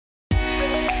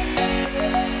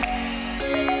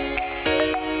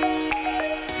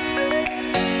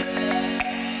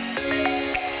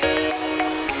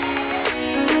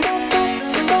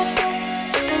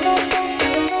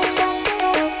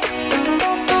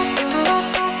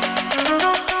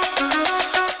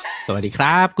สวัสดีค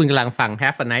รับคุณกำลังฟัง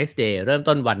Have a nice day เริ่ม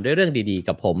ต้นวันด้วยเรื่องดีๆ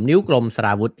กับผมนิ้วกลมสร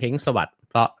าวุธเฮงสวัสดิ์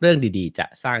เพราะเรื่องดีๆจะ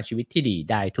สร้างชีวิตที่ดี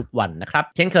ได้ทุกวันนะครับ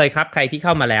เช่นเคยครับใครที่เข้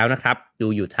ามาแล้วนะครับดู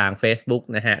อยู่ทาง Facebook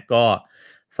นะฮะก็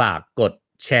ฝากกด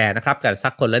แชร์นะครับกันสั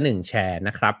กคนละ1แชร์น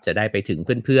ะครับจะได้ไปถึง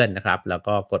เพื่อนๆนะครับแล้ว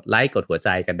ก็กดไลค์กดหัวใจ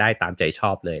กันได้ตามใจช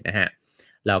อบเลยนะฮะ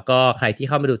แล้วก็ใครที่เ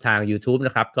ข้ามาดูทาง YouTube น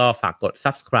ะครับก็ฝากกด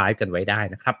Subscribe กันไว้ได้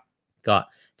นะครับก็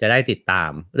จะได้ติดตา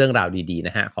มเรื่องราวดีๆน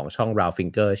ะฮะของช่อง Raw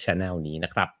Finger Channel นี้น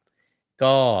ะครับ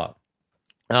ก็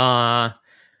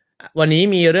วันนี้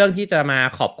มีเรื่องที่จะมา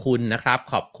ขอบคุณนะครับ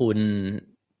ขอบคุณ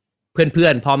เพื่อ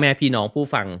นๆพ่อแม่พี่น้องผู้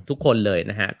ฟังทุกคนเลย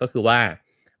นะฮะก็คือว่า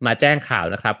มาแจ้งข่าว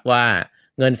นะครับว่า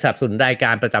เงินสนับสนุนรายก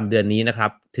ารประจำเดือนนี้นะครั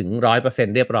บถึง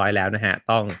 100% เรียบร้อยแล้วนะฮะ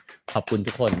ต้องขอบคุณ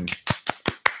ทุกคน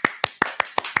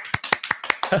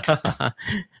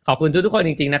ขอบคุณทุกๆคน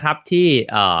จริงๆนะครับที่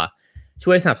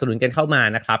ช่วยสนับสนุนกันเข้ามา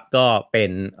นะครับก็เป็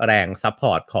นแรงซัพพ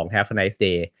อร์ตของ Have a nice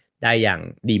day ได้อย่าง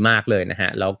ดีมากเลยนะฮะ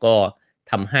แล้วก็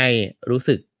ทำให้รู้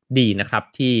สึกดีนะครับ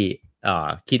ที่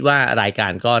คิดว่ารายกา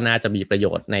รก็น่าจะมีประโย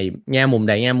ชน์ในแง่มุม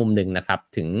ใดแง่มุมหนึ่งนะครับ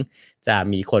ถึงจะ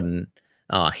มีคน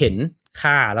เห็น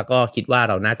ค่าแล้วก็คิดว่า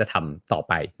เราน่าจะทำต่อ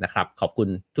ไปนะครับขอบคุณ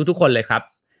ทุกๆคนเลยครับ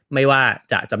ไม่ว่า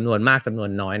จะจำนวนมากจำนว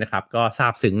นน้อยนะครับก็ซา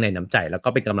บซึ้งในน้ำใจแล้วก็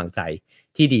เป็นกำลังใจ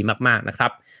ที่ดีมากๆนะครั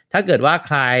บถ้าเกิดว่าใ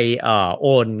ครโอ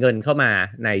นเงินเข้ามา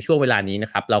ในช่วงเวลานี้นะ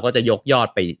ครับเราก็จะยกยอด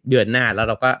ไปเดือนหน้าแล้ว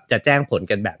เราก็จะแจ้งผล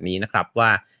กันแบบนี้นะครับว่า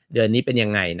เดือนนี้เป็นยั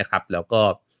งไงนะครับแล้วก็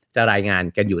จะรายงาน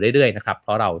กันอยู่เรื่อยๆนะครับเพ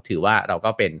ราะเราถือว่าเราก็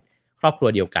เป็นครอบครัว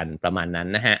เดียวกันประมาณนั้น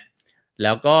นะฮะแ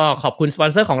ล้วก็ขอบคุณสปอน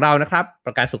เซอร์ของเรานะครับป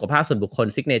ระกันสุขภาพส่วนบุคคล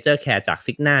Signature Care จาก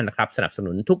Cigna นะครับสนับสนุ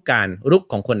นทุกการรุก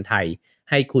ของคนไทย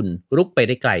ให้คุณรุกไปไ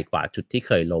ด้ไกลกว่าจุดที่เ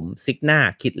คยล้ม Cigna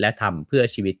คิดและทำเพื่อ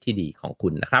ชีวิตที่ดีของ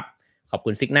คุณนะครับขอบ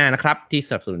คุณ Cigna นะครับที่ส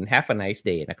นับสนุน Have a nice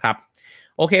day นะครับ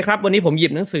โอเคครับวันนี้ผมหยิ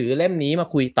บหนังสือเล่มนี้มา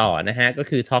คุยต่อนะฮะก็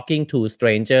คือ Talking to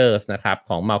Strangers นะครับ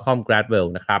ของ Malcolm Gladwell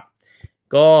นะครับ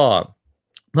ก็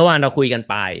เมื่อวานเราคุยกัน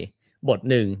ไปบท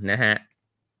หนึ่งนะฮะ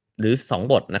หรือ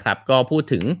2บทนะครับก็พูด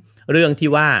ถึงเรื่องที่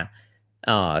ว่า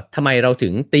ทำไมเราถึ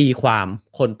งตีความ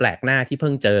คนแปลกหน้าที่เ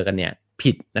พิ่งเจอกันเนี่ย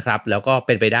ผิดนะครับแล้วก็เ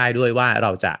ป็นไปได้ด้วยว่าเร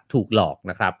าจะถูกหลอก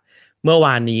นะครับเมื่อว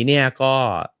านนี้เนี่ยก็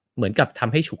เหมือนกับท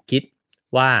ำให้ฉุกคิด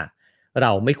ว่าเร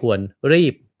าไม่ควรรี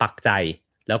บปักใจ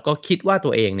แล้วก็คิดว่าตั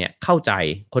วเองเนี่ยเข้าใจ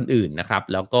คนอื่นนะครับ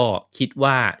แล้วก็คิด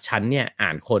ว่าฉันเนี่ยอ่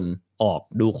านคนออก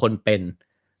ดูคนเป็น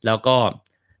แล้วก็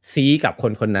ซี้กับค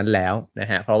นคนนั้นแล้วนะ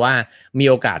ฮะเพราะว่ามี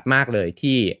โอกาสมากเลย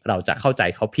ที่เราจะเข้าใจ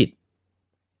เขาผิด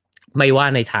ไม่ว่า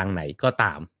ในทางไหนก็ต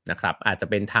ามนะครับอาจจะ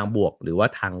เป็นทางบวกหรือว่า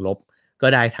ทางลบก็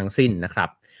ได้ทั้งสิ้นนะครับ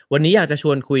วันนี้อยากจะช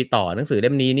วนคุยต่อหนังสือเ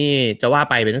ล่มนี้นี่จะว่า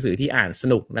ไปเป็นหนังสือที่อ่านส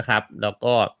นุกนะครับแล้ว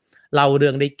ก็เล่าเรื่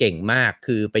องได้เก่งมาก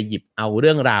คือไปหยิบเอาเ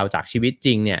รื่องราวจากชีวิตจ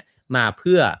ริงเนี่ยมาเ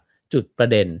พื่อจุดประ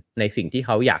เด็นในสิ่งที่เข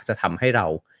าอยากจะทำให้เรา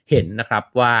เห็นนะครับ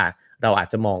ว่าเราอาจ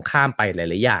จะมองข้ามไปหลา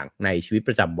ยๆอย่างในชีวิตป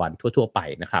ระจำวันทั่วๆไป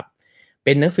นะครับเ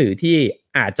ป็นหนังสือที่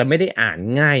อาจจะไม่ได้อ่าน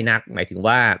ง่ายนักหมายถึง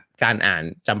ว่าการอ่าน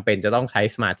จำเป็นจะต้องใช้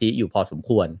สมาธิอยู่พอสม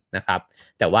ควรนะครับ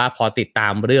แต่ว่าพอติดตา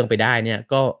มเรื่องไปได้เนี่ย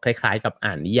ก็คล้ายๆกับ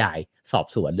อ่านนิยายสอบ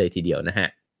สวนเลยทีเดียวนะฮะ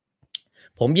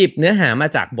ผมหยิบเนื้อหามา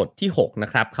จากบทที่6นะ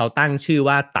ครับเขาตั้งชื่อ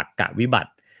ว่าตรรกะวิบั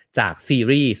ติจากซี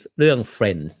รีส์เรื่อง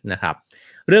Friends นะครับ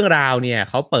เรื่องราวเนี่ย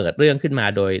เขาเปิดเรื่องขึ้นมา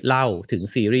โดยเล่าถึง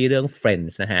ซีรีส์เรื่อง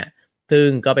Friends นะฮะซึ่ง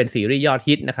ก็เป็นซีรีส์ยอด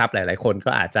ฮิตนะครับหลายๆคน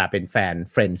ก็อาจจะเป็นแฟน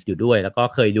Friends อยู่ด้วยแล้วก็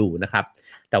เคยดูนะครับ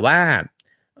แต่ว่า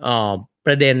ป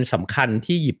ระเด็นสำคัญ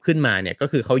ที่หยิบขึ้นมาเนี่ยก็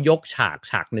คือเขายกฉ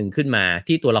ากหนึ่งขึ้นมา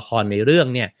ที่ตัวละครในเรื่อง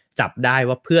เนี่ยจับได้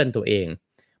ว่าเพื่อนตัวเอง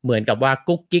เหมือนกับว่า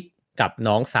กุ๊กกิ๊กกับ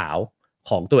น้องสาว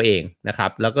ของตัวเองนะครั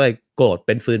บแล้วก็เลยโกรธเ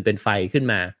ป็นฟืนเป็นไฟขึ้น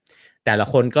มาแต่ละ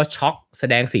คนก็ช็อกแส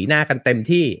ดงสีหน้ากันเต็ม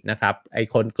ที่นะครับไอ้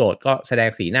คนโกรธก็แสดง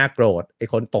สีหน้าโกรธไอ้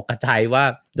คนตกใจว่า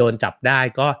โดนจับได้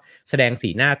ก็แสดงสี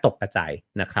หน้าตกใจ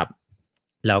นะครับ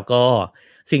แล้วก็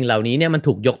สิ่งเหล่านี้เนี่ยมัน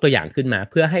ถูกยกตัวอย่างขึ้นมา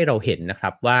เพื่อให้เราเห็นนะครั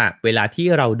บว่าเวลาที่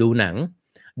เราดูหนัง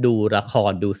ดูละค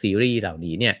รดูซีรีส์เหล่า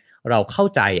นี้เนี่ยเราเข้า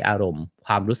ใจอารมณ์ค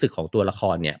วามรู้สึกของตัวละค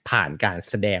รเนี่ยผ่านการ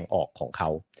แสดงออกของเขา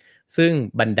ซึ่ง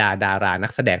บรรดาดารานั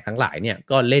กแสดงทั้งหลายเนี่ย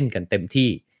ก็เล่นกันเต็มที่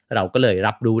เราก็เลย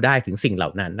รับรู้ได้ถึงสิ่งเหล่า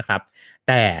นั้นนะครับแ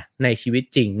ต่ในชีวิต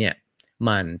จริงเนี่ย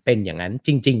มันเป็นอย่างนั้นจ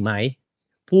ริงๆไหม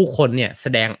ผู้คนเนี่ยแส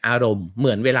ดงอารมณ์เห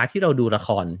มือนเวลาที่เราดูละค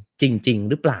รจริงๆ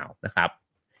หรือเปล่านะครับ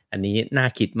อันนี้น่า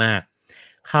คิดมาก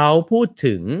เขาพูด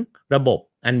ถึงระบบ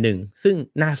อันหนึ่งซึ่ง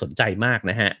น่าสนใจมาก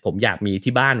นะฮะผมอยากมี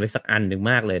ที่บ้านไว้สักอันหนึ่ง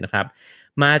มากเลยนะครับ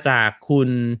มาจากคุณ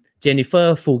เจนนิเฟอ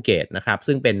ร์ฟูเกตนะครับ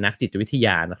ซึ่งเป็นนักจิตวิทย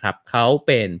านะครับเขาเ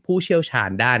ป็นผู้เชี่ยวชาญ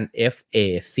ด้าน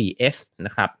FACS น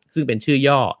ะครับซึ่งเป็นชื่อ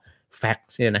ย่อ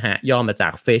FACS เนี่ยนะฮะย่อมาจา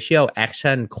ก Facial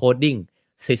Action Coding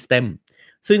System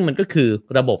ซึ่งมันก็คือ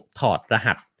ระบบถอดร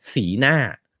หัสสีหน้า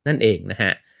นั่นเองนะฮ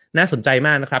ะ น่าสนใจม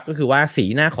ากนะครับก็คือว่าสี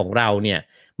หน้าของเราเนี่ย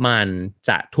มัน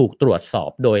จะถูกตรวจสอ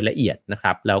บโดยละเอียดนะค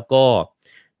รับแล้วก็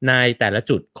ในแต่ละ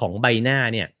จุดของใบหน้า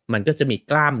เนี่ยมันก็จะมี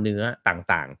กล้ามเนื้อ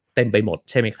ต่างๆเต็มไปหมด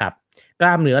ใช่ไหมครับก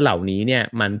ล้ามเนื้อเหล่านี้เนี่ย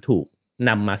มันถูกน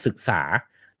ำมาศึกษา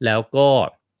แล้วก็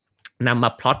นำม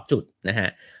าพลอตจุดนะฮะ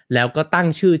แล้วก็ตั้ง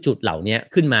ชื่อจุดเหล่านี้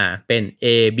ขึ้นมาเป็น A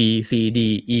B C D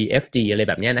E F G อะไร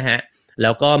แบบนี้นะฮะแล้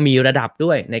วก็มีระดับด้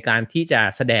วยในการที่จะ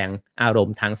แสดงอารม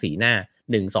ณ์ทางสีหน้า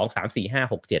1 2 3 4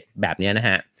 5 6 7แบบนี้นะฮ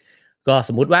ะก็ส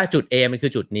มมุติว่าจุด A มันคื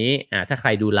อจุดนี้ถ้าใคร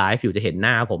ดูไลฟ์อยู่จะเห็นห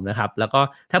น้าผมนะครับแล้วก็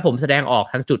ถ้าผมแสดงออก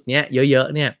ทางจุดเนี้ยเยอะ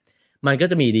ๆเนี่ยมันก็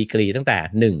จะมีดีกรีตั้งแ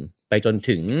ต่1ไปจน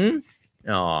ถึง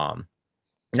เอ่อ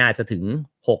น่าจะถึง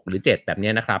6หรือ7แบบ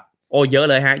นี้นะครับโอ้เยอะ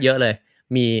เลยฮะเยอะเลย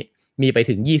มีไป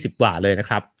ถึง20กว่าเลยนะ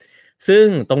ครับซึ่ง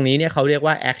ตรงนี้เนี่ยเขาเรียก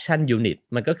ว่า action unit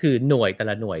มันก็คือหน่วยแต่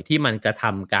ละหน่วยที่มันกระท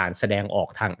ำการแสดงออก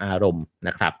ทางอารมณ์น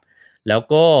ะครับแล้ว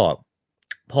ก็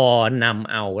พอน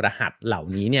ำเอารหัสเหล่า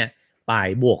นี้เนี่ยไป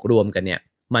บวกรวมกันเนี่ย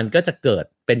มันก็จะเกิด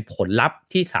เป็นผลลัพธ์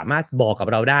ที่สามารถบอกกับ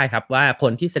เราได้ครับว่าค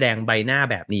นที่แสดงใบหน้า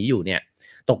แบบนี้อยู่เนี่ย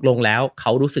ตกลงแล้วเข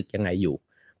ารู้สึกยังไงอยู่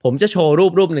ผมจะโชว์รู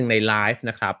ปหนึ่งในไลฟ์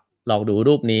นะครับลองดู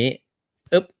รูปนี้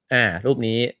รูป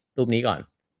นี้ก่อน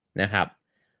นะครับ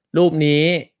รูปนี้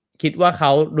คิดว่าเข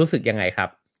ารู้สึกยังไงครับ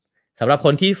สำหรับค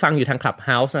นที่ฟังอยู่ทาง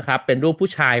Clubhouse นะครับเป็นรูปผู้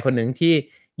ชายคนหนึ่งที่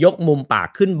ยกมุมปาก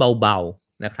ขึ้นเบา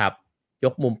ๆนะครับย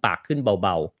กมุมปากขึ้นเบ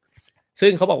าๆซึ่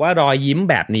งเขาบอกว่ารอยยิ้ม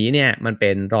แบบนี้เนี่ยมันเป็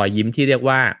นรอยยิ้มที่เรียก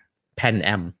ว่า Pan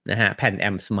Am นะฮะ Pan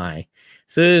Am Smile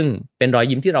ซึ่งเป็นรอย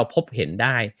ยิ้มที่เราพบเห็นไ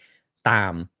ด้ตา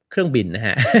มเครื่องบินนะฮ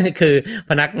ะ คือ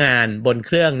พนักงานบนเ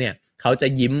ครื่องเนี่ยเขาจะ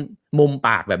ยิ้มมุมป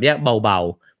ากแบบนี้เบา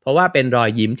ๆเพราะว่าเป็นรอย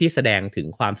ยิ้มที่แสดงถึง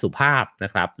ความสุภาพน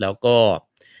ะครับแล้วก็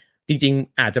จริง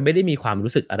ๆอาจจะไม่ได้มีความ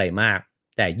รู้สึกอะไรมาก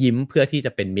แต่ยิ้มเพื่อที่จ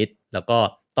ะเป็นมิตรแล้วก็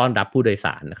ต้อนรับผู้โดยส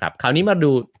ารนะครับคราวนี้มา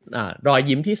ดูรอย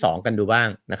ยิ้มที่2กันดูบ้าง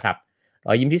นะครับร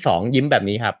อยยิ้มที่2ยิ้มแบบ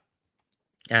นี้ครับ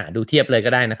ดูเทียบเลยก็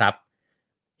ได้นะครับ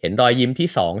เห็นรอยยิ้มที่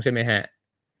2ใช่ไหมฮะ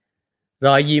ร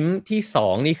อยยิ้มที่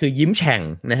2นี่คือยิ้มแฉ่ง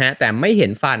นะฮะแต่ไม่เห็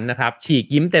นฟันนะครับฉีก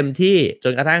ยิ้มเต็มที่จ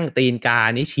นกระทั่งตีนกา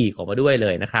นี้ฉีกออกมาด้วยเล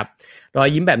ยนะครับรอย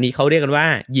ยิ้มแบบนี้เขาเรียกกันว่า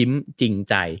ยิ้มจริง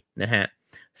ใจนะฮะ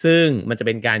ซึ่งมันจะเ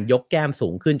ป็นการยกแก้มสู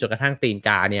งขึ้นจนกระทั่งตีนก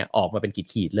าเนี่ยออกมาเป็น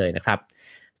ขีดๆเลยนะครับ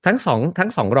ทั้ง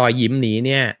สองรอยยิ้มนี้เ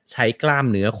นี่ยใช้กล้าม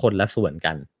เนื้อคนละส่วน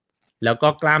กันแล้วก็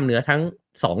กล้ามเนื้อทั้ง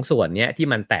2ส่วนเนี้ยที่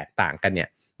มันแตกต่างกันเนี่ย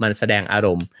มันแสดงอาร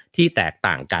มณ์ที่แตก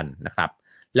ต่างกันนะครับ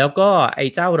แล้วก็ไอ้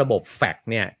เจ้าระบบ FACS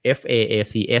เนี่ย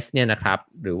FAACS เนี่ยนะครับ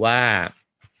หรือว่า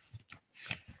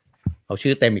เอา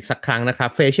ชื่อเต็มอีกสักครั้งนะครับ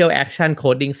Facial Action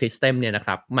Coding System เนี่ยนะค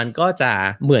รับมันก็จะ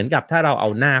เหมือนกับถ้าเราเอา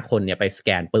หน้าคนเนี่ยไปสแก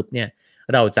นปุ๊บเนี่ย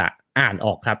เราจะอ่านอ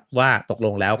อกครับว่าตกล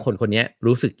งแล้วคนคนนี้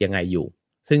รู้สึกยังไงอยู่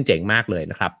ซึ่งเจ๋งมากเลย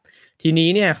นะครับทีนี้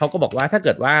เนี่ยเขาก็บอกว่าถ้าเ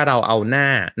กิดว่าเราเอาหน้า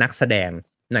นักแสดง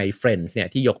ใน Friends เนี่ย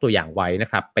ที่ยกตัวอย่างไว้นะ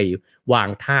ครับไปวาง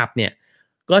ทาบเนี่ย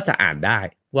ก็จะอ่านได้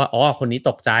ว่าอ๋อคนนี้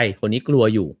ตกใจคนนี้กลัว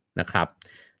อยู่นะครับ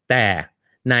แต่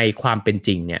ในความเป็นจ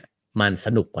ริงเนี่ยมันส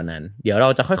นุกกว่านั้นเดี๋ยวเรา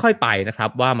จะค่อยๆไปนะครับ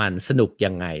ว่ามันสนุก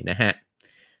ยังไงนะฮะ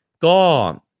ก็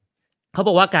เขาบ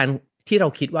อกว่าการที่เรา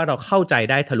คิดว่าเราเข้าใจ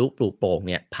ได้ทะลุปลุกโปร่ง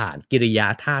เนี่ยผ่านกิริยา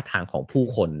ท่าทางของผู้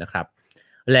คนนะครับ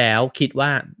แล้วคิดว่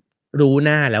ารู้ห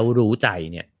น้าแล้วรู้ใจ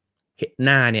เนี่ยห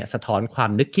น้าเนี่ยสะท้อนความ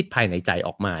นึกคิดภายในใจอ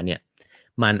อกมาเนี่ย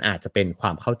มันอาจจะเป็นคว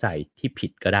ามเข้าใจที่ผิ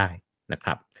ดก็ได้นะค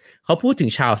รับเขาพูดถึง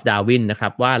ชาร์ลส์ดาร์วินนะครั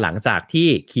บว่าหลังจากที่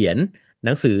เขียนห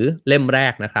นังสือเล่มแร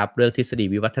กนะครับเรื่องทฤษฎี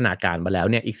วิวัฒนาการมาแล้ว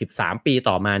เนี่ยอีก13ปี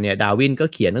ต่อมาเนี่ยดาร์วินก็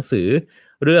เขียนหนังสือ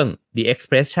เรื่อง The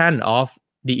Expression of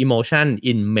the Emotion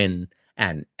in Men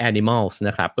and Animals น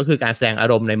ะครับก็คือการแสดงอา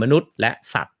รมณ์ในมนุษย์และ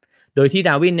สัตว์โดยที่ด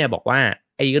าร์วินเนี่ยบอกว่า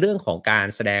ไอ้เรื่องของการ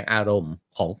แสดงอารมณ์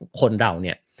ของคนเราเ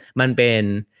นี่ยมันเป็น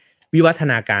วิวัฒ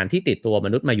นาการที่ติดตัวม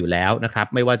นุษย์มาอยู่แล้วนะครับ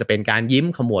ไม่ว่าจะเป็นการยิ้ม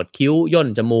ขมวดคิ้วย่น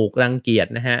จมูกรังเกียจ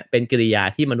นะฮะเป็นกิริยา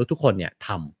ที่มนุษย์ทุกคนเนี่ยท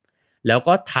ำแล้ว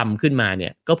ก็ทำขึ้นมาเนี่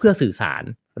ยก็เพื่อสื่อสาร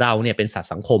เราเนี่ยเป็นสัต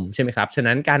ว์สังคมใช่ไหมครับฉะ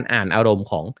นั้นการอ่านอารมณ์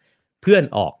ของเพื่อน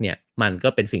ออกเนี่ยมันก็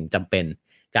เป็นสิ่งจำเป็น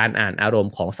การอ่านอารม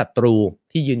ณ์ของศัตรู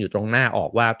ที่ยืนอยู่ตรงหน้าออก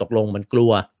ว่าตกลงมันกลั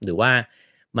วหรือว่า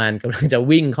มันกำลังจะ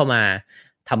วิ่งเข้ามา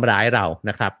ทำร้ายเรา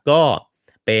นะครับก็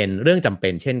เป็นเรื่องจำเป็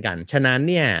นเช่นกันฉะนั้น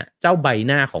เนี่ยเจ้าใบ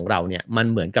หน้าของเราเนี่ยมัน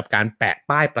เหมือนกับการแปะ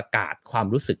ป้ายประกาศความ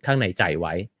รู้สึกข้างในใจไ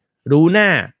ว้รู้หน้า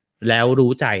แล้ว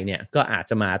รู้ใจเนี่ยก็อาจ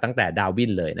จะมาตั้งแต่ดาร์วิ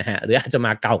นเลยนะฮะหรืออาจจะม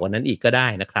าเก่ากว่านั้นอีกก็ได้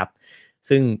นะครับ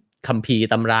ซึ่งคัมภีร์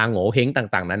ตำราโง่เฮง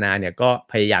ต่างๆนานาเนี่ยก็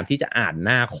พยายามที่จะอ่านห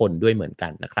น้าคนด้วยเหมือนกั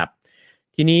นนะครับ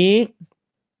ทีนี้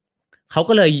เขา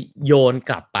ก็เลยโยน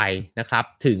กลับไปนะครับ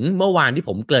ถึงเมื่อวานที่ผ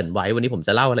มเกริ่นไว้วันนี้ผมจ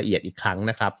ะเล่าละเอียดอีกครั้ง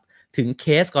นะครับถึงเค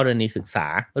สกรณีศึกษา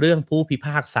เรื่องผู้พิพ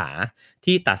ากษา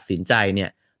ที่ตัดสินใจเนี่ย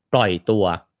ปล่อยตัว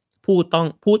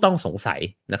ผู้ต้องสงสัย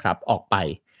นะครับออกไป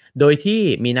โดยที่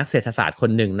มีนักเศรษฐศาสตร์ค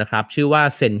นหนึ่งนะครับชื่อว่า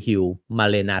เซนฮิลมา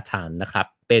เลนาธานนะครับ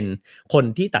เป็นคน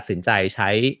ที่ตัดสินใจใช้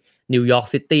นิวยอร์ก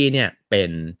ซิตี้เนี่ยเป็น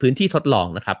พื้นที่ทดลอง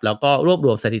นะครับแล้วก็รวบร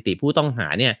วมสถิติผู้ต้องหา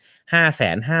เนี่ย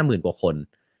550,000 กว่าคน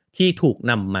ที่ถูก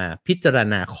นำมาพิจาร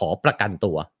ณาขอประกัน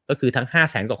ตัวก็คือทั้ง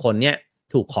500,000 กว่าคนเนี่ย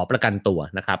ถูกขอประกันตัว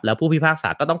นะครับแล้วผู้พิพากษา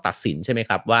ก็ต้องตัดสินใช่ไหม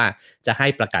ครับว่าจะให้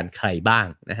ประกันใครบ้าง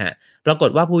นะฮะปรากฏ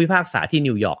ว่าผู้พิพากษาที่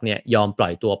นิวยอร์กเนี่ยยอมปล่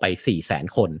อยตัวไป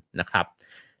 400,000 คนนะครับ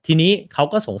ทีนี้เขา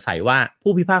ก็สงสัยว่า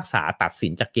ผู้พิพากษาตัดสิ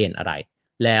นจากเกณฑ์อะไร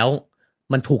แล้ว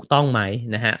มันถูกต้องไหม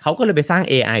นะฮะเขาก็เลยไปสร้าง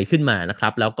AI ขึ้นมานะครั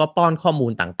บแล้วก็ป้อนข้อมู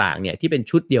ลต่างๆเนี่ยที่เป็น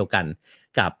ชุดเดียวกัน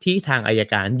กับที่ทางอัย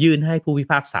การยื่นให้ผู้พิ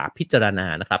พากษาพิจารณา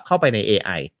นะครับเข้าไปใน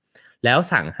AI แล้ว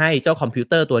สั่งให้เจ้าคอมพิว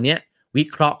เตอร์ตัวเนี้ยวิ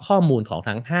เคราะห์ข้อมูลของ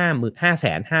ทั้ง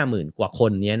550,000 กว่าค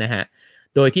นนี้นะฮะ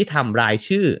โดยที่ทำราย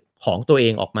ชื่อของตัวเอ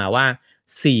งออกมาว่า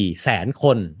 400,000 ค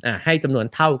นให้จำนวน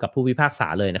เท่ากับผู้พิพากษา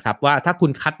เลยนะครับว่าถ้าคุ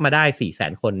ณคัดมาได้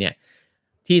 400,000 คนเนี่ย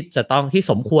ที่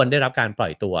สมควรได้รับการปล่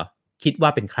อยตัวคิดว่า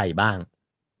เป็นใครบ้าง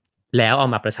แล้วเอา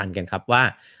มาประชันกันครับว่า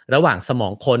ระหว่างสมอ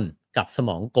งคนกับสม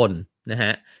องกลนะฮ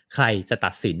ะใครจะ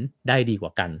ตัดสินได้ดีกว่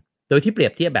ากันโดยที่เปรีย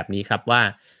บเทียบแบบนี้ครับว่า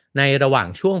ในระหว่าง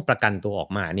ช่วงประกันตัวออ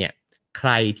กมาเนี่ยใค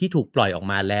รที่ถูกปล่อยออก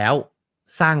มาแล้ว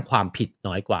สร้างความผิด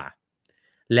น้อยกว่า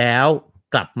แล้ว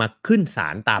กลับมาขึ้นศา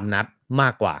ลตามนัดมา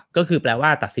กกว่าก็คือแปลว่า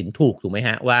ตัดสินถูกไหมฮ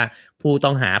ะว่าผู้ต้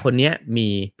องหาคนนี้มี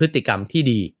พฤติกรรมที่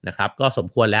ดีนะครับก็สม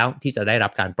ควรแล้วที่จะได้รั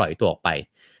บการปล่อยตัวออกไป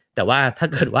แต่ว่าถ้า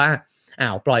เกิดว่า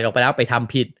ปล่อยออกไปแล้วไปท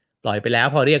ำผิดปล่อยไปแล้ว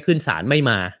พอเรียกขึ้นศาลไม่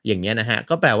มาอย่างเงี้ยนะฮะ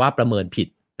ก็แปลว่าประเมินผิด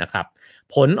นะครับ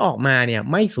ผลออกมาเนี่ย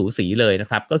ไม่สูสีเลยนะ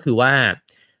ครับก็คือว่า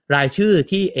รายชื่อ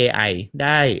ที่ AI ไ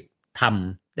ด้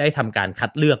ทำการคั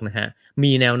ดเลือกนะฮะ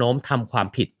มีแนวโน้มทำความ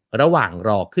ผิดระหว่างร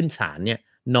อขึ้นศาลเนี่ย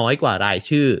น้อยกว่าราย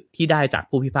ชื่อที่ได้จาก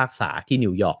ผู้พิพากษาที่นิ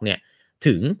วยอร์กเนี่ย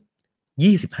ถึง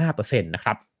 25% นะค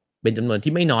รับเป็นจำนวน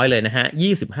ที่ไม่น้อยเลยนะฮะ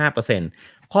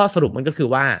 25% ข้อสรุปมันก็คือ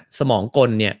ว่าสมองกล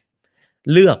เนี่ย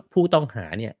เลือกผู้ต้องหา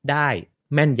เนี่ยได้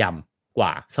แม่นยำกว่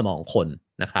าสมองคน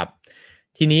นะครับ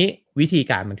ทีนี้วิธี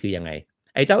การมันคือยังไง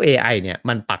ไอ้เจ้า AI เนี่ย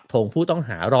มันปักธงผู้ต้องห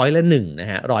า100% นะ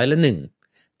ฮะ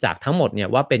100% จากทั้งหมดเนี่ย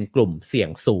ว่าเป็นกลุ่มเสี่ยง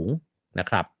สูงนะ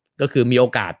ครับก็คือมีโอ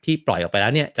กาสที่ปล่อยออกไปแล้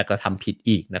วเนี่ยจะกระทำผิด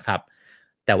อีกนะครับ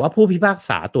แต่ว่าผู้พิพาก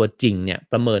ษาตัวจริงเนี่ย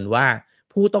ประเมินว่า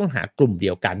ผู้ต้องหากลุ่มเดี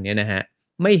ยวกันเนี่ยนะฮะ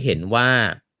ไม่เห็นว่า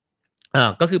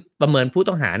ก็คือประเมินผู้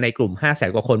ต้องหาในกลุ่ม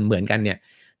500,000 กว่าคนเหมือนกันเนี่ย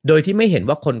โดยที่ไม่เห็น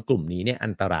ว่าคนกลุ่มนี้เนี่ยอั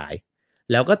นตราย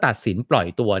แล้วก็ตัดสินปล่อย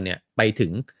ตัวเนี่ยไปถึ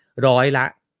ง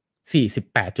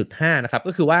48.5%นะครับ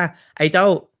ก็คือว่าไอ้เจ้า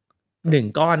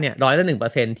1ก้อนเนี่ย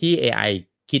1% ที่ AI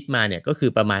คิดมาเนี่ยก็คื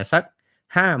อประมาณสัก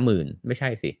50,000ไม่ใช่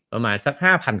สิประมาณสัก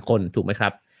 5,000 คนถูกไหมครั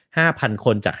บ 5,000 ค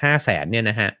นจาก 500,000 เนี่ย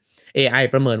นะฮะ AI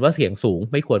ประเมินว่าเสี่ยงสูง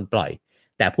ไม่ควรปล่อย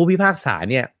แต่ผู้พิพากษา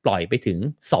เนี่ยปล่อยไปถึง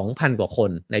 2,000 กว่าค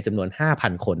นในจำนวน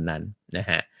 5,000 คนนั้นนะ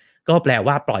ฮะก็แปล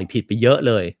ว่าปล่อยผิดไปเยอะ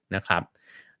เลยนะครับ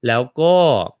แล้วก็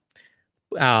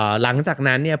หลังจาก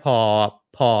นั้นเนี่ย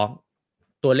พอ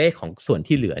ตัวเลขของส่วน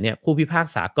ที่เหลือเนี่ยผู้พิพาก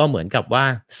ษาก็เหมือนกับว่า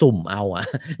สุ่มเอา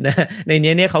นะใน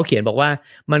นี้เนี่ยเขาเขียนบอกว่า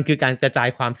มันคือการกระจาย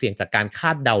ความเสี่ยงจากการค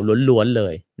าดเดาล้วนๆเล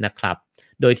ยนะครับ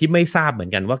โดยที่ไม่ทราบเหมือ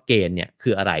นกันว่าเกณฑ์เนี่ยคื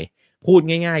ออะไรพูด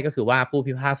ง่ายๆก็คือว่าผู้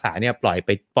พิพากษาเนี่ยป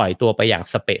ล่อยตัวไปอย่าง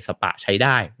สเปะสปะใช้ไ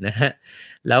ด้นะฮะ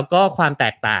แล้วก็ความแต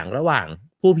กต่างระหว่าง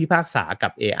ผู้พิพากษากั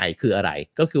บ AI คืออะไร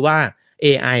ก็คือว่า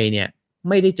AI เนี่ย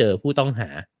ไม่ได้เจอผู้ต้องหา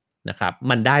นะครับ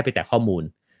มันได้ไปแต่ข้อมูล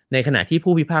ในขณะที่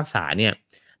ผู้พิพากษาเนี่ย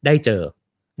ได้เจอ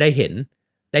ได้เ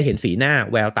ห็นสีหน้า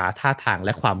แววตาท่าทางแล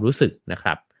ะความรู้สึกนะค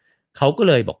รับเขาก็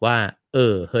เลยบอกว่า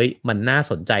เฮ้ยมันน่า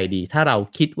สนใจดีถ้าเรา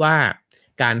คิดว่า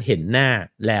การเห็นหน้า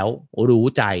แล้วรู้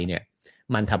ใจเนี่ย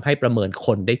มันทำให้ประเมินค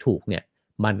นได้ถูกเนี่ย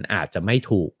มันอาจจะไม่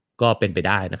ถูกก็เป็นไปไ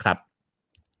ด้นะครับ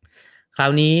ครา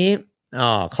วนี้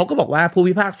เขาก็บอกว่าผู้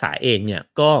พิพากษาเองเนี่ย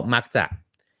ก็มัก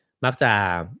จะ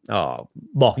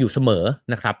บอกอยู่เสมอ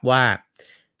นะครับว่า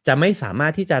จะไม่สามาร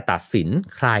ถที่จะตัดสิน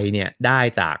ใครเนี่ยได้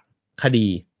จากคดี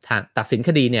ตัดสินค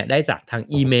ดีเนี่ยได้จากทาง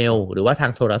อีเมลหรือว่าทา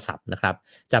งโทรศัพท์นะครับ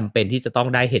จำเป็นที่จะต้อง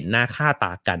ได้เห็นหน้าค่าต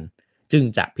ากันจึง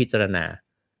จะพิจารณา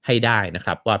ให้ได้นะค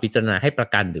รับว่าพิจารณาให้ประ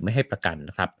กันหรือไม่ให้ประกัน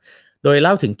นะครับโดยเ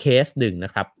ล่าถึงเคสหนึ่งน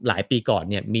ะครับหลายปีก่อน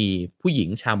เนี่ยมีผู้หญิง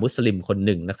ชาวมุสลิมคนห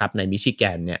นึ่งนะครับในมิชิแก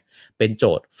นเนี่ยเป็นโจ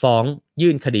ทฟ้อง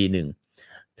ยื่นคดีหนึ่ง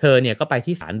เธอเนี่ยก็ไป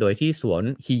ที่ศาลโดยที่สวม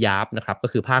ฮิญาบนะครับก็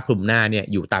คือผ้าคลุมหน้าเนี่ย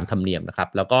อยู่ตามธรรมเนียมนะครับ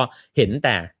แล้วก็เห็นแ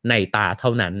ต่ในตาเท่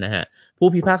านั้นนะฮะผู้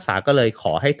พิพากษาก็เลยข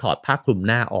อให้ถอดผ้าคลุม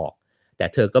หน้าออกแต่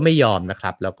เธอก็ไม่ยอมนะค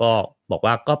รับแล้วก็บอก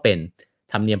ว่าก็เป็น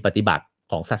ธรรมเนียมปฏิบัติ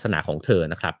ของศาสนาของเธอ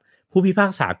นะครับผู้พิพา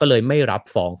กษาก็เลยไม่รับ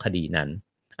ฟ้องคดีนั้น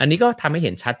อันนี้ก็ทำให้เ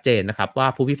ห็นชัดเจนนะครับว่า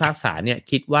ผู้พิพากษาเนี่ย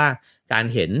คิดว่าการ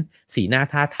เห็นสีหน้า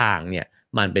ท่าทางเนี่ย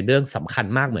มันเป็นเรื่องสำคัญ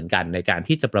มากเหมือนกันในการ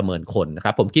ที่จะประเมินคนนะค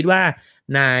รับผมคิดว่า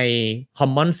ใน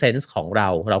common sense ของเรา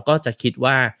ก็จะคิด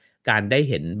ว่าการได้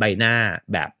เห็นใบหน้า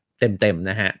แบบเต็มๆ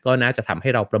นะฮะก็น่าจะทำให้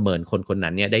เราประเมินคนคน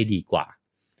นั้นเนี่ยได้ดีกว่า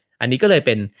อันนี้ก็เลยเ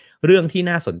ป็นเรื่องที่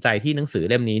น่าสนใจที่หนังสือ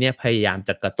เล่มนี้เนี่ยพยายามจ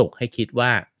ะกระตุกให้คิดว่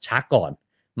าช้าก่อน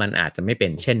มันอาจจะไม่เป็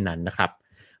นเช่นนั้นนะครับ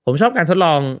ผมชอบการทดล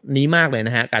องนี้มากเลยน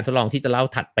ะฮะการทดลองที่จะเล่า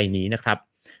ถัดไปนี้นะครับ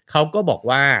เขาก็บอก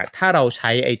ว่าถ้าเราใ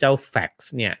ช้ไอ้เจ้า FACS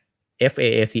เนี่ย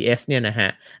FAACS เนี่ยนะฮะ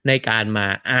ในการมา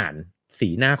อ่านสี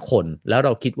หน้าคนแล้วเร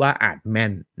าคิดว่าอ่านแม่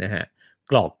นนะฮะ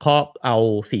กรอกข้อเอา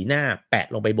สีหน้าแปะ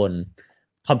ลงไปบน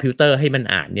คอมพิวเตอร์ให้มัน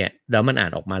อ่านเนี่ยแล้วมันอ่า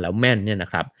นออกมาแล้วแม่นเนี่ยนะ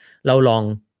ครับเราลอง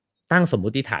ตั้งสมมุ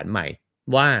ติฐานใหม่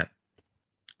ว่า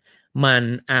มัน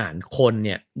อ่านคนเ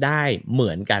นี่ยได้เห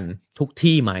มือนกันทุก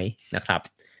ที่ไหมนะครับ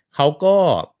เขาก็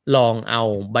ลองเอา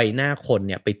ใบหน้าคนเ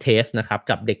นี่ยไปเทสนะครับ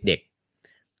กับเ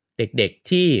ด็กๆ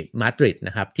ที่มาดริดน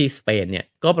ะครับที่สเปนเนี่ย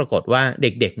ก็ปรากฏว่าเ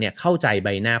ด็กๆเนี่ยเข้าใจใบ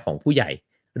หน้าของผู้ใหญ่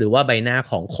หรือว่าใบหน้า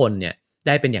ของคนเนี่ยไ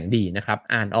ด้เป็นอย่างดีนะครับ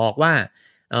อ่านออกว่า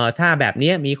ถ้าแบบ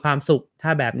นี้มีความสุขถ้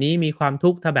าแบบนี้มีความทุ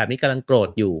กข์ถ้าแบบนี้กำลังโกรธ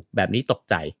อยู่แบบนี้ตก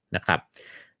ใจนะครับ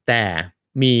แต่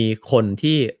มีคน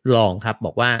ที่ลองครับบ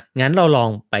อกว่างั้นเราลอง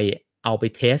ไปเอาไป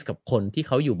เทสกับคนที่เ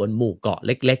ขาอยู่บนหมู่เกาะเ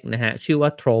ล็กๆนะฮะชื่อว่า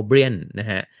โทรเบียนนะ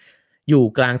ฮะอยู่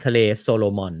กลางทะเลโซโล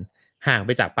มอนห่างไป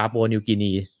จากปาปัวนิวกิ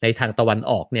นีในทางตะวัน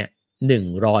ออกเนี่ย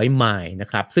100ไมล์นะ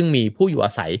ครับซึ่งมีผู้อยู่อ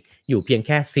าศัยอยู่เพียงแ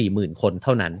ค่ 40,000 คนเ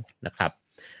ท่านั้นนะครับ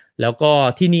แล้วก็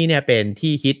ที่นี่เนี่ยเป็น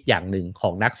ที่ฮิตอย่างหนึ่งขอ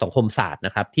งนักสังคมศาสตร์น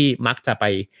ะครับที่มักจะไป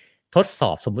ทดส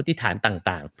อบสมมติฐาน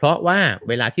ต่างๆเพราะว่า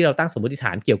เวลาที่เราตั้งสมมติฐ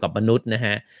านเกี่ยวกับมนุษย์นะฮ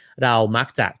ะเรามัก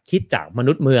จะคิดจากม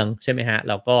นุษย์เมืองใช่ไหมฮะ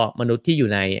แล้วก็มนุษย์ที่อยู่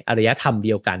ในอารยธรรมเ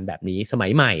ดียวกันแบบนี้สมั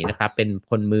ยใหม่นะครับเป็น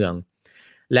คนเมือง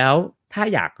แล้วถ้า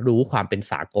อยากรู้ความเป็น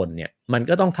สากลเนี่ยมัน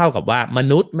ก็ต้องเท่ากับว่าม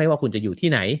นุษย์ไม่ว่าคุณจะอยู่ที่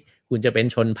ไหนคุณจะเป็น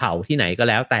ชนเผ่าที่ไหนก็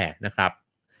แล้วแต่นะครับ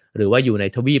หรือว่าอยู่ใน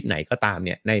ทวีปไหนก็ตามเ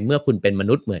นี่ยในเมื่อคุณเป็นม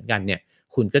นุษย์เหมือนกันเนี่ย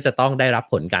คุณก็จะต้องได้รับ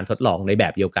ผลการทดลองในแบ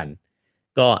บเดียวกัน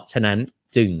ก็ฉะนั้น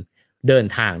จึงเดิน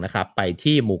ทางนะครับไป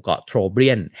ที่หมู่เกาะโทรเบี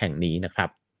ยนแห่งนี้นะครับ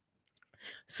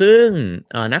ซึ่ง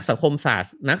นักสังคมศาสต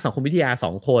ร์นักสังคมวิทยา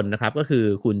2คนนะครับก็คือ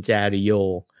คุณเซอร์จิ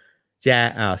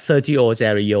โอเจ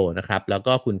ริโอนะครับแล้ว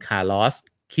ก็คุณคาร์ลอส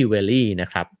คิวเวลลี่นะ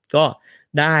ครับก็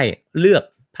ได้เลือก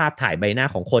ภาพถ่ายใบหน้า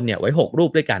ของคนเนี่ยไว้6รู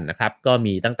ปด้วยกันนะครับก็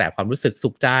มีตั้งแต่ความรู้สึกสุ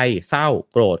ขใจเศร้า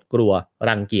โกรธกลัว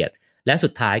รังเกียจและสุ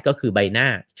ดท้ายก็คือใบหน้า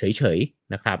เฉย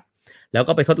ๆนะครับแล้ว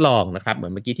ก็ไปทดลองนะครับเหมือ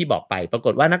นเมื่อกี้ที่บอกไปปราก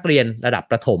ฏว่านักเรียนระดับ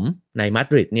ประถมในมา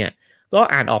ดริดเนี่ยก็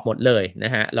อ่านออกหมดเลยน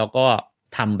ะฮะแล้วก็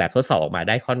ทำแบบทดสอบออกมา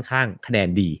ได้ค่อนข้างคะแนน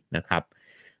ดีนะครับ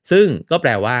ซึ่งก็แป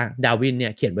ลว่าดาร์วินเนี่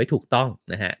ยเขียนไว้ถูกต้อง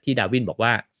นะฮะที่ดาร์วินบอกว่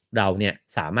าเราเนี่ย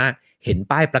สามารถเห็น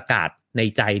ป้ายประกาศใน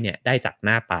ใจเนี่ยได้จากห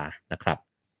น้าตานะครับ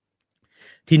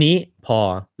ทีนี้พอ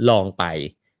ลองไป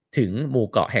ถึงหมู่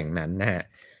เกาะแห่งนั้นนะฮะ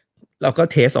เราก็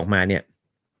เทสออกมาเนี่ย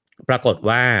ปรากฏ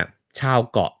ว่าชาว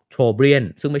เกาะโทรเบียน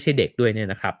ซึ่งไม่ใช่เด็กด้วยเนี่ย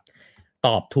นะครับต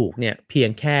อบถูกเนี่ยเพีย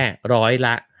งแค่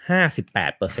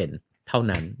58%เท่า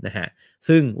นั้นนะฮะ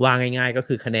ซึ่งว่าง่ายๆก็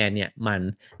คือคะแนนเนี่ยมัน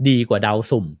ดีกว่าเดา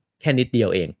สุ่มแค่นิดเดียว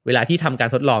เองเวลาที่ทำการ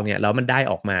ทดลองเนี่ยแล้วมันได้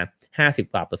ออกมา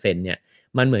50กว่าเปอร์เซ็นต์เนี่ย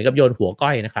มันเหมือนกับโยนหัวก้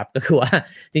อยนะครับก็คือว่า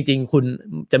จริงๆคุณ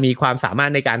จะมีความสามาร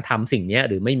ถในการทำสิ่งนี้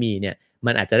หรือไม่มีเนี่ย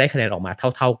มันอาจจะได้คะแนนออกมา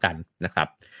เท่าๆกันนะครับ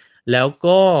แล้ว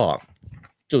ก็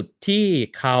จุดที่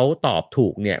เขาตอบถู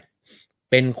กเนี่ย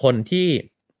เป็นคนที่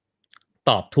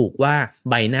ตอบถูกว่า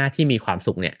ใบหน้าที่มีความ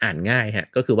สุขเนี่ยอ่านง่ายฮะ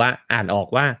ก็คือว่าอ่านออก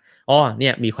ว่าอ๋อเนี่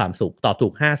ยมีความสุขตอบถู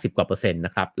ก50กว่าเปอร์เซ็นต์น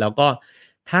ะครับแล้วก็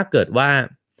ถ้าเกิดว่า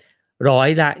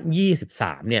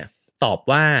23%เนี่ยตอบ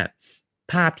ว่า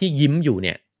ภาพที่ยิ้มอยู่เ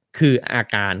นี่ยคืออา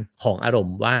การของอารม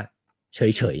ณ์ว่าเฉ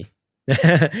ย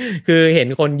ๆ คือเห็น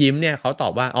คนยิ้มเนี่ยเขาตอ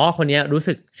บว่าอ๋อคนนี้รู้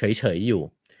สึกเฉยๆอยู่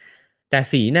แต่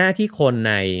สีหน้าที่คน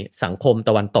ในสังคมต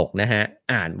ะวันตกนะฮะ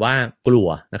อ่านว่ากลัว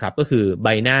นะครับก็คือใบ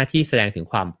หน้าที่แสดงถึง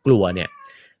ความกลัวเนี่ย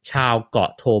ชาวเกาะ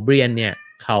โทเบียนเนี่ย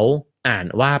เขาอ่าน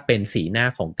ว่าเป็นสีหน้า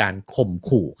ของการข่ม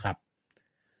ขู่ครับ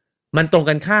มันตรง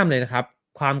กันข้ามเลยนะครับ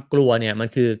ความกลัวเนี่ยมัน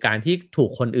คือการที่ถูก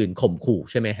คนอื่นข่มขู่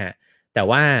ใช่ไหมฮะแต่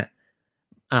ว่า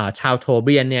ชาวโทเ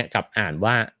บียนเนี่ยกับอ่าน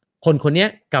ว่าคนคนนี้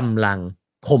กำลัง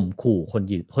ข่มขู่คน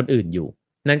อื่นอยู่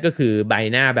นั่นก็คือใบ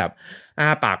หน้าแบบอ้า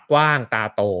ปากกว้างตา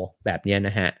โตแบบนี้น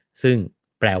ะฮะซึ่ง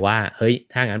แปลว่าเฮ้ย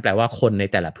ถ้างั้นแปลว่าคนใน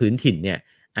แต่ละพื้นถิ่นเนี่ย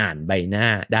อ่านใบหน้า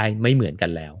ได้ไม่เหมือนกั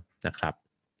นแล้วนะครับ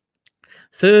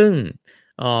ซึ่ง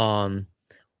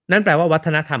นั่นแปลว่าวัฒ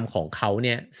นธรรมของเขาเ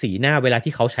นี่ยสีหน้าเวลา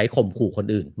ที่เขาใช้ข่มขู่คน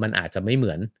อื่นมันอาจจะไม่เห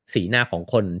มือนสีหน้าของ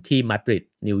คนที่มาดริด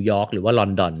นิวยอร์กหรือว่าลอ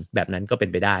นดอนแบบนั้นก็เป็น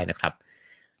ไปได้นะครับ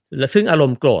และซึ่งอาร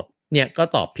มณ์โกรธเนี่ยก็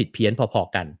ตอบผิดเพี้ยนพอ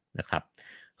ๆกันนะครับ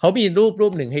เขามีรู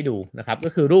ปหนึ่งให้ดูนะครับก็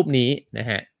คือรูปนี้นะ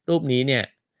ฮะรูปนี้เนี่ย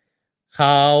เข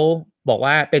าบอก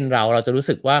ว่าเป็นเราจะรู้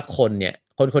สึกว่าคนเนี่ย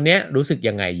คนนี้รู้สึก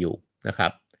ยังไงอยู่นะครั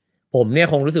บผมเนี่ย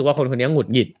คงรู้สึกว่าคนนี้หงุด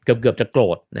หงิดเกือบจะโกร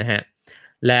ธนะฮะ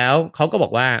แล้วเขาก็บอ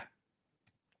กว่า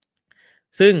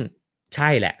ซึ่งใช่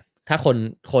แหละถ้า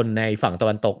คนในฝั่งตะ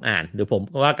วันตกอ่านหรือผม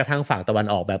ว่ากระทั่งฝั่งตะวัน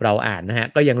ออกแบบเราอ่านนะฮะ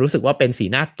ก็ยังรู้สึกว่าเป็นสี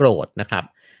หน้าโกรธนะครับ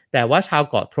แต่ว่าชาว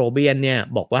เกาะโทรเบียนเนี่ย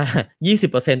บอกว่า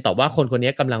 20% ตอบว่าคนคน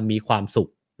นี้กำลังมีความสุข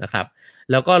นะครับ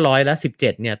แล้วก็17%เ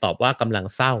นี่ยตอบว่ากำลัง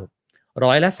เศร้า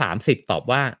30%ตอบ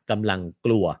ว่ากำลังก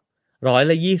ลัว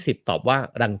20%ตอบว่า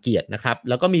รังเกียจนะครับ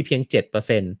แล้วก็มีเพียง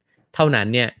7%เท่านั้น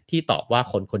เนี่ยที่ตอบว่า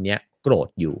คนคนนี้โกรธ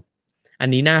อยู่อัน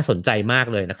นี้น่าสนใจมาก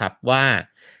เลยนะครับว่า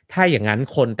ถ้าอย่างนั้น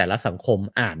คนแต่ละสังคม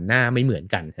อ่านหน้าไม่เหมือน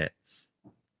กันฮะ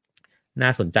น่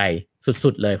าสนใจสุ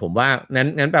ดๆเลยผมว่า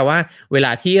งั้นแปลว่าเวล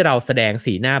าที่เราแสดง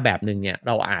สีหน้าแบบหนึ่งเนี่ยแ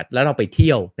ล้วเราไปเ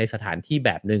ที่ยวในสถานที่แ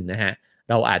บบหนึ่งนะฮะ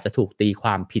เราอาจจะถูกตีคว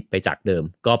ามผิดไปจากเดิม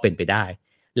ก็เป็นไปได้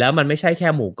แล้วมันไม่ใช่แค่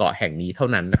หมู่เกาะแห่งนี้เท่า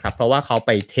นั้นนะครับเพราะว่าเขาไ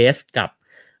ปเทสกับ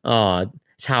เอ่อ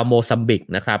ชาวโมซัมบิก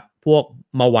นะครับพวก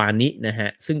มาวานินะฮะ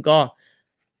ซึ่งก็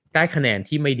ได้คะแนน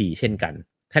ที่ไม่ดีเช่นกัน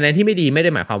คะแนนที่ไม่ดีไม่ได้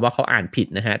หมายความว่าเขาอ่านผิด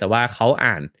นะฮะแต่ว่าเขา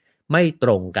อ่านไม่ต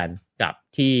รงกันกับ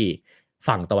ที่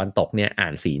ฝั่งตะวันตกเนี่ยอ่า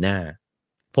นสีหน้า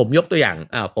ผมยกตัวอย่าง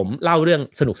ผมเล่าเรื่อง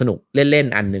สนุกๆเล่น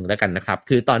ๆอันหนึ่งแล้วกันนะครับ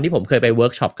คือตอนที่ผมเคยไปเวิ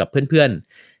ร์กช็อปกับเพื่อน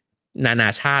ๆนานา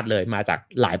ชาติเลยมาจาก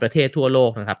หลายประเทศทั่วโล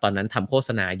กนะครับตอนนั้นทำโฆษ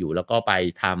ณาอยู่แล้วก็ไป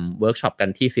ทำเวิร์กช็อปกัน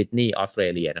ที่ซิดนีย์ออสเตร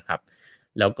เลียนะครับ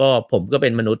แล้วก็ผมก็เป็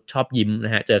นมนุษย์ชอบยิ้มน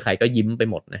ะฮะเจอใครก็ยิ้มไป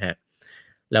หมดนะฮะ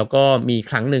แล้วก็มี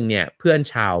ครั้งหนึ่งเนี่ยเพื่อน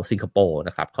ชาวสิงคโปร์น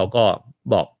ะครับเขาก็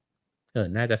บอก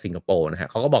น่าจะสิงคโปร์นะฮะ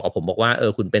เขาก็บอกกับผมบอกว่า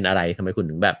คุณเป็นอะไรทำไมคุณ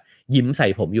ถึงแบบยิ้มใส่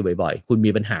ผมอยู่บ่อยๆคุณ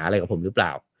มีปัญหาอะไรกับผมหรือเปล่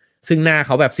าซึ่งหน้าเข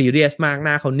าแบบซีเรียสมากห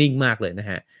น้าเขานิ่งมากเลยนะ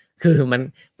ฮะคือมัน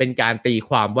เป็นการตีค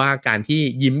วามว่าการที่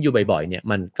ยิ้มอยู่บ่อยๆเนี่ย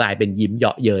มันกลายเป็นยิ้มเย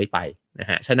าะเย้ยไปนะ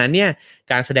ฮะฉะนั้นเนี่ย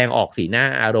การแสดงออกสีหน้า